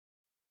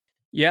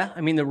 Yeah,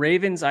 I mean, the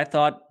Ravens, I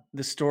thought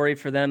the story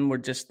for them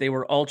were they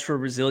were ultra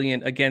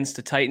resilient against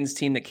a Titans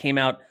team that came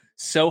out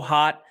so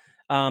hot.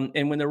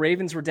 And when the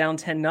Ravens were down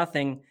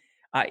 10-0,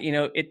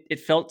 it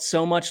felt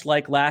so much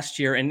like last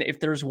year. And if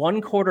there's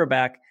one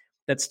quarterback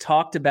that's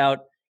talked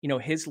about,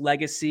 his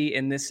legacy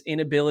and this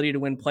inability to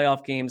win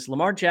playoff games,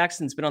 Lamar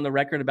Jackson's been on the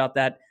record about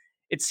that.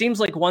 It seems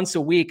like once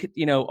a week,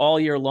 all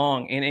year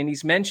long. And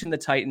he's mentioned the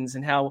Titans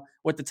and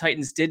what the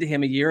Titans did to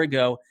him a year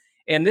ago.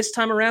 And this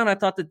time around, I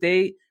thought that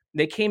they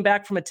came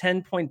back from a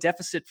 10-point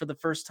deficit for the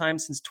first time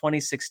since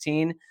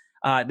 2016.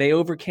 They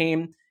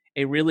overcame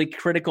a really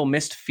critical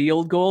missed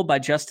field goal by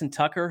Justin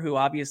Tucker, who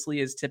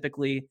obviously is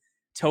typically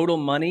total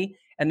money.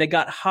 And they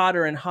got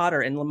hotter and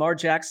hotter. And Lamar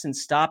Jackson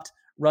stopped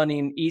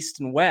running east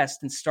and west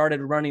and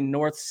started running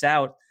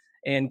north-south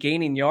and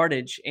gaining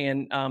yardage.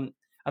 And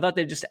I thought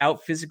they just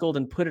out-physicaled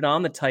and put it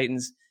on the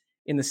Titans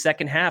in the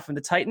second half. And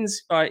the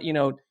Titans,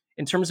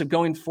 in terms of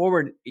going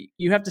forward,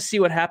 you have to see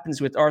what happens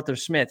with Arthur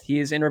Smith. He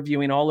is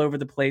interviewing all over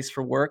the place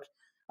for work.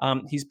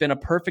 He's been a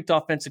perfect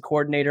offensive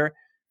coordinator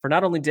for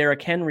not only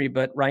Derrick Henry,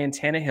 but Ryan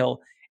Tannehill.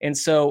 And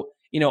so,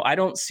 I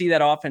don't see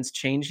that offense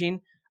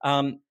changing.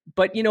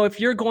 But, if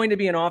you're going to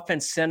be an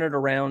offense centered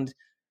around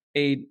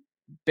a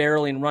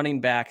barreling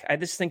running back, I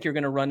just think you're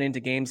going to run into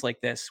games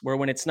like this, where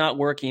when it's not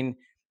working,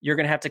 you're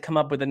going to have to come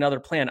up with another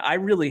plan. I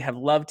really have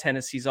loved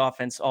Tennessee's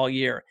offense all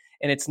year.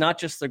 And it's not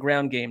just the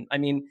ground game. I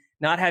mean,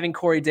 not having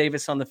Corey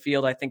Davis on the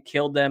field, I think,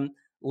 killed them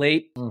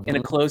late in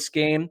a close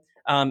game.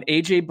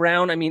 A.J.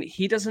 Brown, I mean,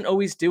 he doesn't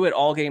always do it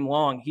all game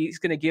long. He's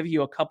going to give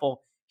you a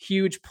couple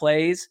huge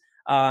plays,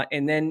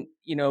 and then,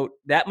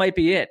 that might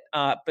be it.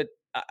 But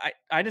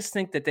I just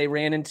think that they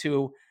ran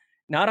into,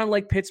 not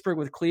unlike Pittsburgh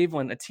with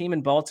Cleveland, a team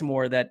in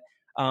Baltimore that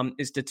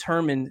is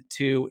determined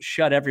to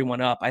shut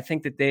everyone up. I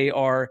think that they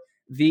are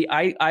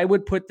I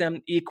would put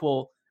them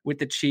equal with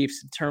the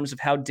Chiefs in terms of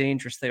how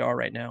dangerous they are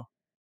right now.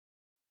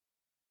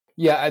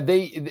 Yeah,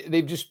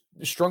 they've just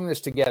strung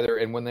this together,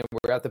 and when they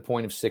were at the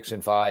point of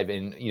 6-5,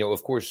 and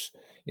of course,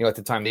 at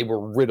the time they were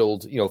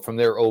riddled, from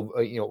their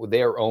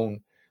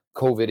own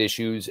COVID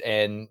issues,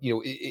 and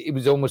it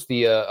was almost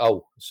the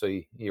so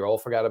you all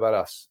forgot about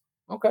us.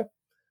 Okay,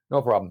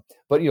 no problem.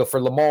 But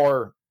for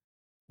Lamar,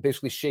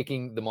 basically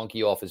shaking the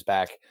monkey off his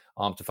back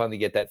to finally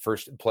get that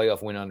first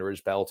playoff win under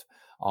his belt,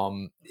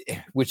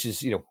 which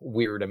is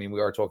weird. I mean,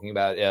 we are talking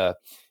about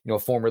a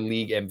former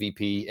league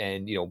MVP,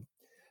 and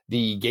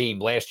the game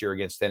last year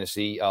against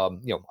Tennessee,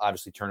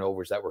 obviously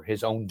turnovers that were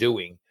his own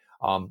doing,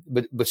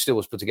 but still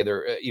was put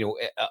together,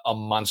 a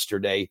monster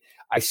day.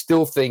 I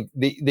still think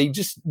they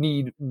just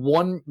need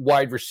one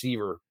wide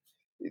receiver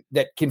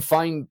that can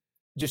find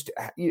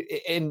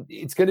and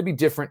it's going to be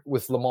different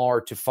with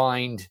Lamar to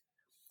find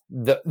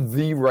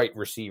the right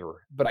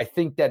receiver. But I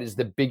think that is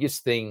the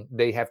biggest thing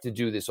they have to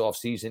do this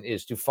offseason,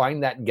 is to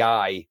find that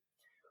guy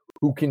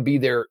who can be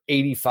their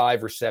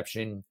 85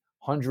 reception,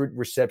 100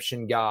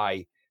 reception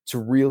guy to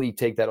really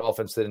take that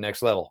offense to the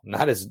next level.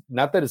 Not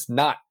that it's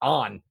not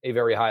on a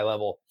very high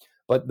level,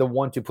 but the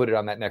one to put it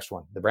on that next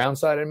one. The Brown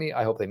side of me,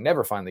 I hope they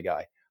never find the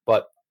guy.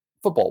 But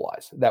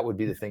football-wise, that would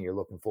be the thing you're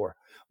looking for.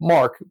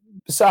 Mark,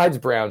 besides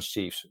Browns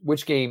Chiefs,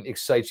 which game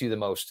excites you the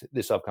most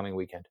this upcoming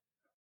weekend?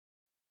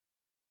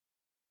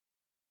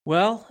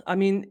 Well, I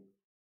mean,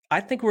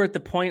 I think we're at the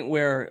point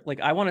where,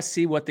 I want to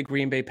see what the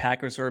Green Bay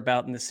Packers are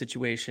about in this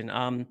situation.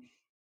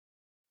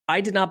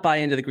 I did not buy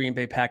into the Green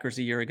Bay Packers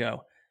a year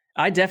ago.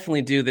 I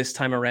definitely do this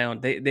time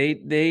around.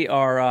 They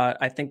are,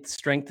 I think, the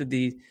strength of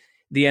the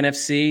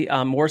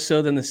NFC, more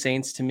so than the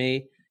Saints to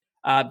me.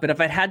 But if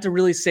I had to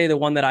really say the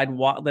one that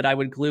I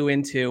would glue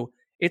into,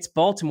 it's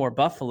Baltimore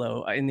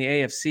Buffalo in the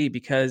AFC,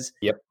 because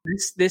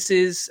this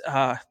is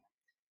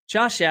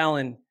Josh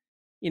Allen.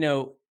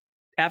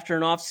 After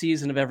an off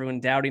season of everyone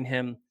doubting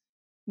him,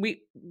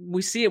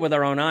 we see it with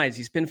our own eyes.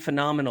 He's been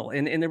phenomenal.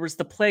 And there was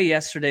the play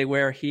yesterday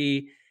where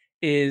he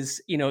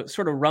is,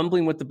 sort of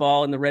rumbling with the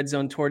ball in the red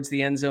zone towards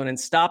the end zone and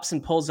stops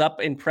and pulls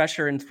up in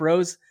pressure and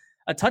throws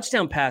a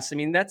touchdown pass. I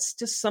mean, that's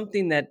just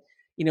something that,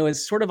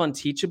 is sort of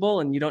unteachable,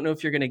 and you don't know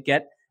if you're going to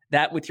get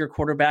that with your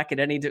quarterback at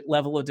any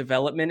level of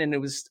development. And it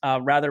was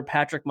rather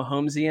Patrick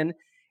Mahomesian.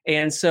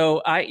 And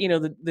so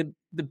the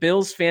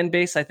Bills fan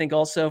base, I think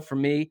also for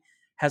me,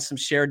 has some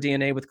shared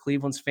DNA with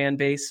Cleveland's fan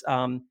base.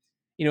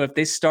 If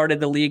they started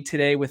the league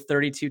today with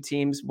 32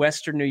 teams,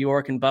 Western New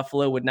York and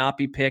Buffalo would not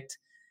be picked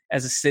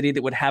as a city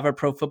that would have a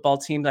pro football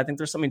team. I think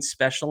there's something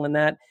special in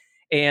that.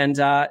 And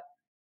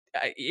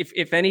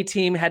if any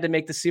team had to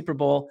make the Super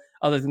Bowl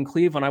other than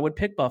Cleveland, I would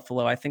pick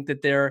Buffalo. I think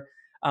that they're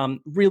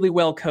really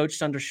well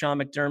coached under Sean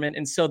McDermott.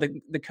 And so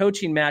the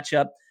coaching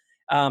matchup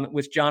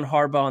with John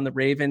Harbaugh and the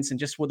Ravens, and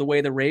just with the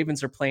way the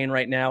Ravens are playing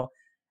right now,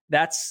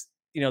 that's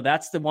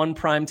the one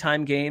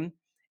primetime game,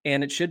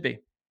 and it should be.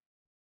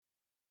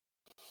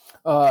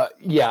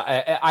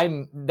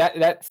 I'm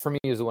that for me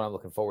is the one I'm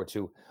looking forward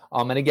to.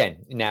 And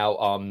again,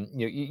 now,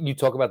 you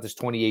talk about this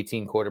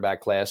 2018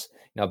 quarterback class.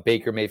 Now,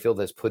 Baker Mayfield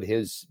has put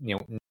his,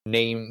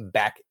 name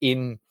back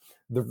in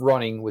the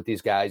running with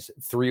these guys.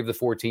 3 of the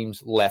 4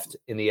 teams left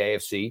in the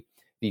AFC,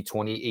 the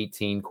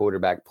 2018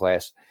 quarterback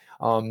class.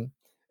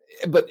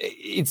 But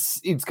it's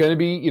going to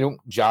be,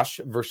 Josh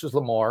versus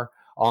Lamar.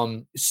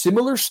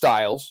 Similar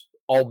styles,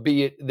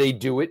 albeit they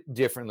do it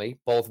differently.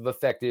 Both of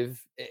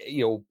effective,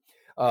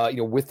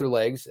 with their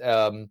legs.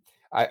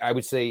 I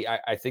would say,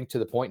 I think to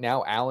the point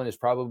now, Allen is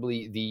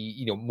probably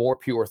the, more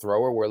pure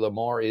thrower, where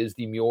Lamar is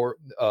the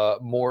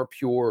more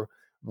pure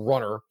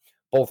runner.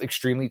 Both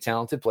extremely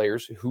talented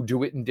players who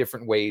do it in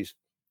different ways.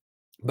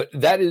 But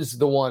that is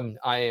the one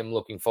I am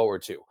looking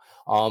forward to.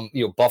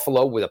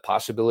 Buffalo with a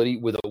possibility,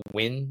 with a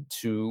win,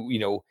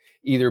 to,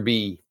 either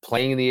be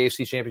playing in the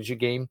AFC Championship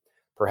game,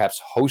 perhaps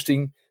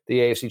hosting the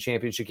AFC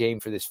Championship game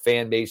for this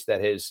fan base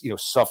that has,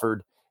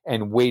 suffered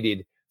and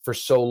waited for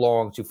so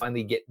long to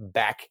finally get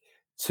back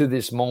to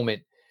this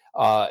moment.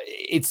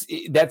 That's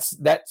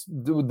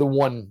the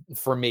one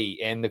for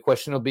me. And the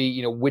question will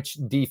be, which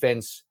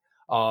defense,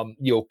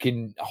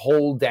 can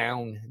hold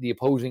down the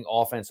opposing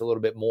offense a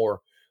little bit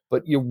more.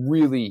 But you're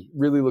really,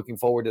 really looking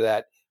forward to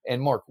that.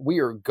 And Mark, we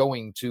are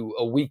going to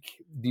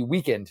the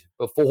weekend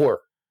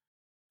before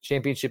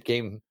championship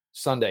game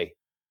Sunday.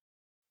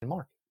 And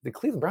Mark, the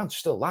Cleveland Browns are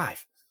still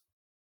alive.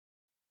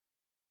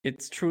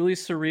 It's truly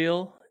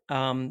surreal.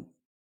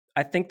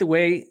 I think the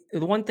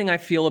one thing I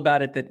feel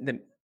about it, that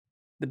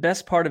the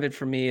best part of it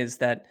for me is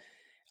that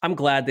I'm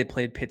glad they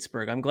played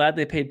Pittsburgh. I'm glad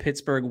they played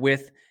Pittsburgh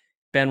with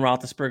Ben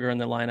Roethlisberger in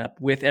the lineup,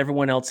 with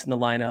everyone else in the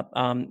lineup.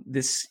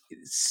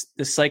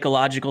 The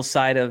psychological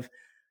side of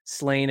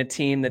slaying a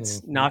team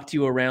that's knocked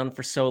you around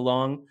for so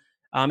long,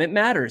 it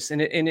matters.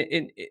 And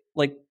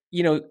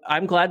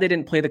I'm glad they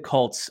didn't play the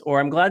Colts,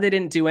 or I'm glad they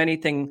didn't do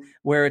anything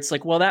where it's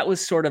like, well, that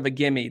was sort of a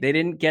gimme. They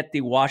didn't get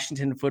the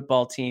Washington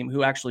football team,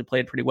 who actually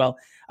played pretty well.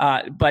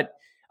 But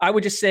I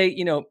would just say,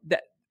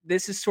 that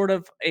this is sort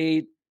of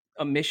a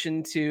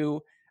mission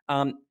to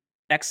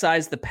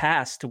excise the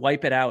past, to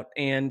wipe it out.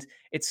 And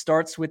it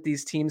starts with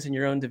these teams in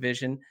your own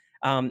division.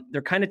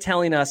 They're kind of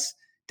telling us,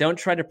 don't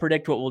try to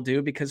predict what we'll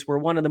do, because we're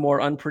one of the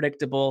more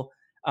unpredictable,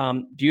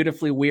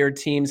 beautifully weird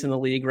teams in the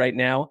league right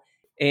now.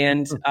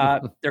 And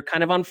they're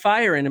kind of on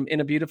fire in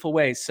a beautiful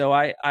way. So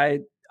I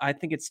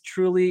think it's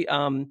truly,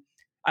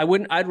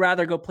 I'd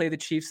rather go play the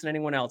Chiefs than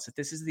anyone else. If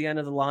this is the end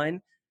of the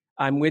line,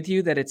 I'm with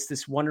you that it's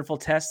this wonderful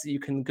test that you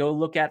can go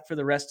look at for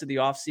the rest of the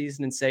offseason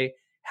and say,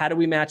 how do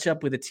we match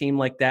up with a team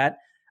like that?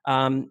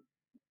 I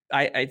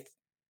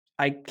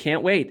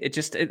can't wait.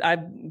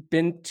 I've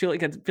been to, I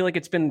feel like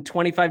it's been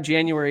 25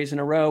 Januaries in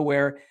a row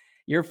where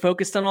you're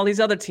focused on all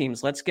these other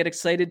teams. Let's get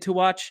excited to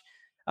watch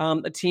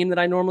a team that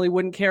I normally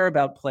wouldn't care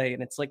about play.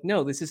 And it's like,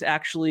 no, this is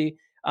actually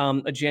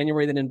a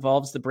January that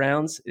involves the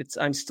Browns.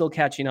 I'm still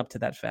catching up to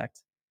that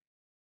fact.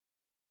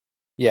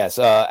 Yes,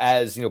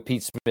 as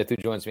Pete Smith, who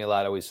joins me a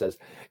lot, always says,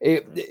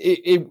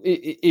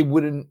 it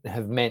wouldn't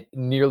have meant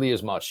nearly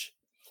as much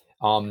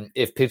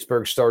if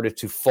Pittsburgh started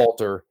to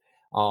falter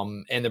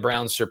and the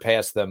Browns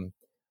surpassed them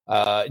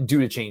due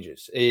to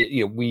changes.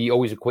 We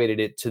always equated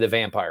it to the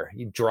vampire.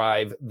 You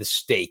drive the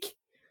stake,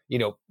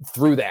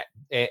 through that,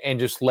 and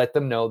just let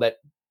them know that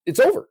it's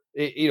over.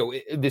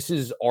 This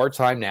is our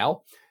time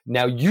now.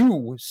 Now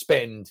you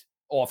spend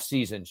off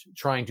seasons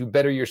trying to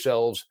better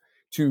yourselves,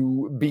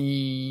 to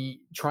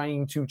be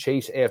trying to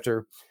chase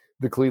after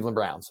the Cleveland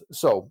Browns.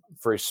 So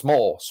for a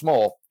small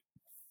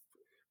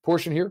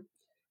portion here,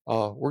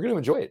 we're going to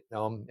enjoy it.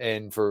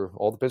 And for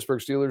all the Pittsburgh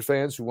Steelers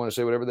fans who want to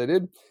say whatever they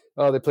did,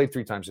 they played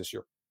 3 times this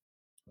year.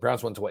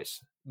 Browns won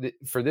twice.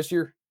 For this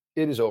year,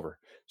 it is over.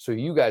 So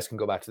you guys can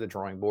go back to the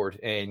drawing board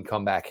and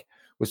come back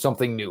with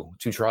something new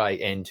to try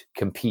and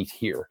compete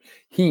here.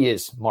 He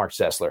is Mark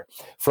Sessler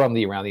from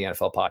the Around the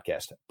NFL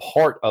podcast,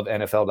 part of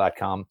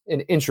NFL.com,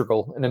 an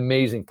integral, an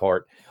amazing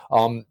part.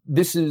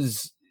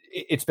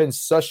 It's been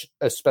such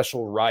a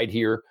special ride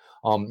here,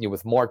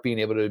 with Mark being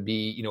able to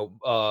be,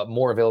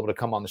 more available to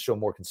come on the show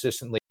more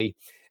consistently.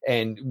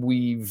 And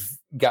we've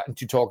gotten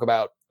to talk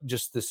about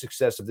just the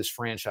success of this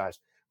franchise,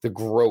 the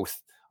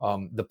growth,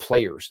 the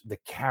players, the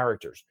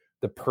characters,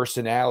 the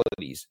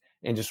personalities,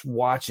 and just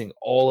watching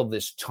all of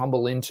this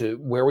tumble into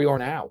where we are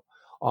now.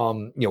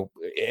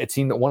 A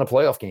team that won a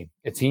playoff game,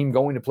 a team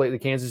going to play the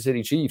Kansas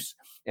City Chiefs,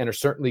 and are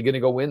certainly going to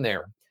go in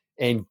there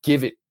and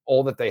give it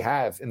all that they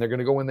have. And they're going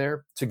to go in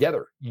there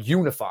together,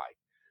 unified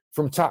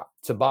from top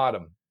to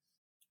bottom.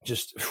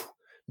 Just,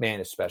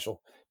 man, it's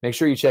special. Make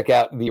sure you check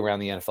out the Around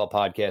the NFL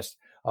podcast.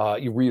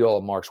 You read all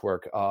of Mark's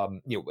work.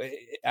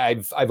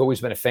 I've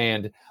always been a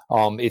fan.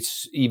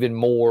 It's even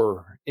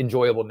more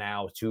enjoyable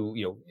now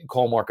to,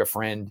 call Mark a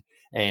friend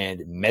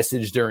and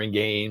message during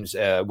games,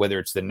 whether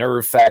it's the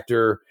nerve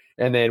factor.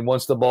 And then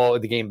once the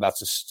game about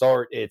to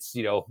start, it's,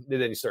 then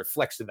you start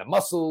flexing the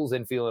muscles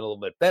and feeling a little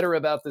bit better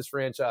about this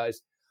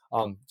franchise.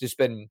 Just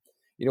been,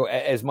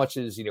 as much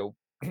as,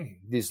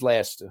 these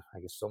last, I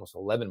guess almost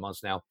 11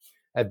 months now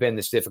have been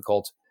this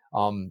difficult.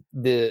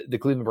 The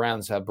Cleveland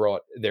Browns have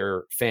brought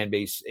their fan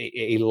base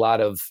a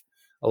lot of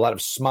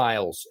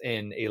smiles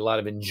and a lot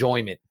of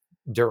enjoyment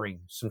during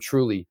some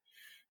truly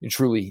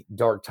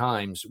dark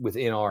times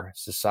within our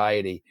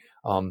society.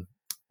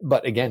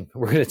 But again,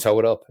 we're going to toe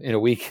it up in a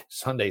week,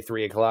 Sunday,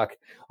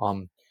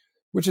 3:00,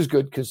 which is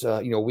good because,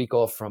 a week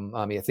off from,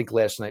 I think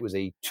last night was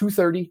a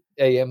 2:30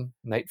 a.m.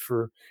 night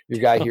for your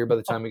guy here by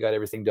the time we got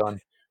everything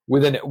done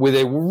with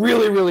a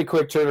really, really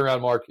quick turnaround,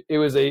 Mark. It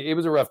was a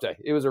rough day.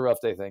 It was a rough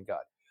day. Thank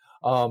God.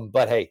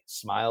 But hey,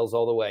 smiles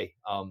all the way.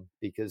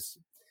 Because,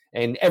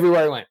 and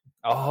everywhere I went,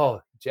 oh,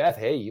 Jeff,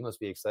 hey, you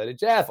must be excited.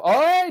 Jeff, all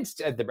right.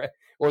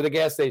 Or the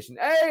gas station.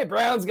 Hey,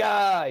 Browns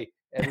guy.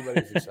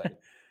 Everybody's excited.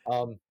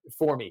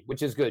 For me,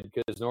 which is good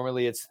because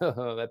normally it's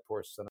that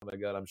poor son of a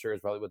gun. I'm sure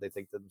it's probably what they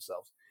think to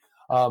themselves.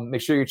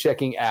 Make sure you're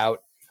checking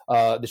out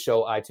the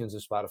show, iTunes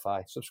and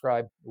Spotify.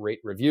 Subscribe, rate,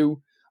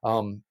 review.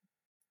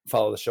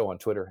 Follow the show on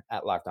Twitter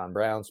at Locked On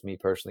Browns. Me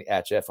personally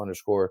at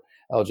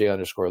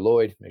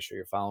Jeff_LJ_Lloyd. Make sure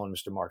you're following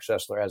Mr. Mark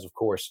Sessler, as of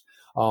course.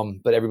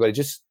 But everybody,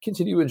 just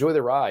continue to enjoy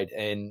the ride.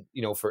 And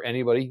for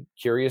anybody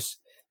curious,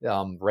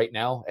 right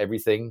now,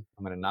 everything,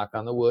 I'm going to knock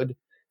on the wood.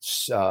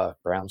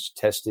 Browns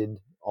tested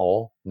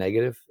all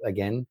negative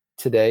again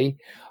today.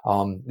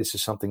 This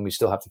is something we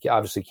still have to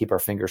obviously keep our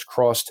fingers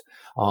crossed.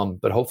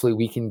 But hopefully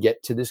we can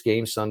get to this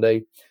game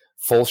Sunday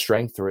full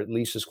strength, or at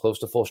least as close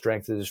to full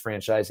strength as this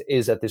franchise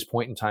is at this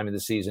point in time of the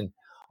season.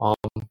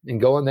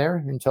 And go in there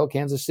and tell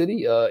Kansas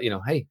City,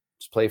 hey,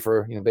 just play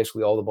for,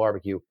 basically all the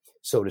barbecue,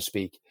 so to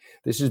speak.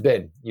 This has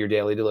been your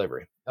daily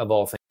delivery of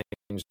all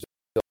things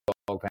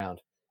Dog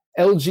Pound.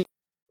 LG,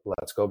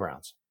 let's go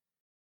Browns.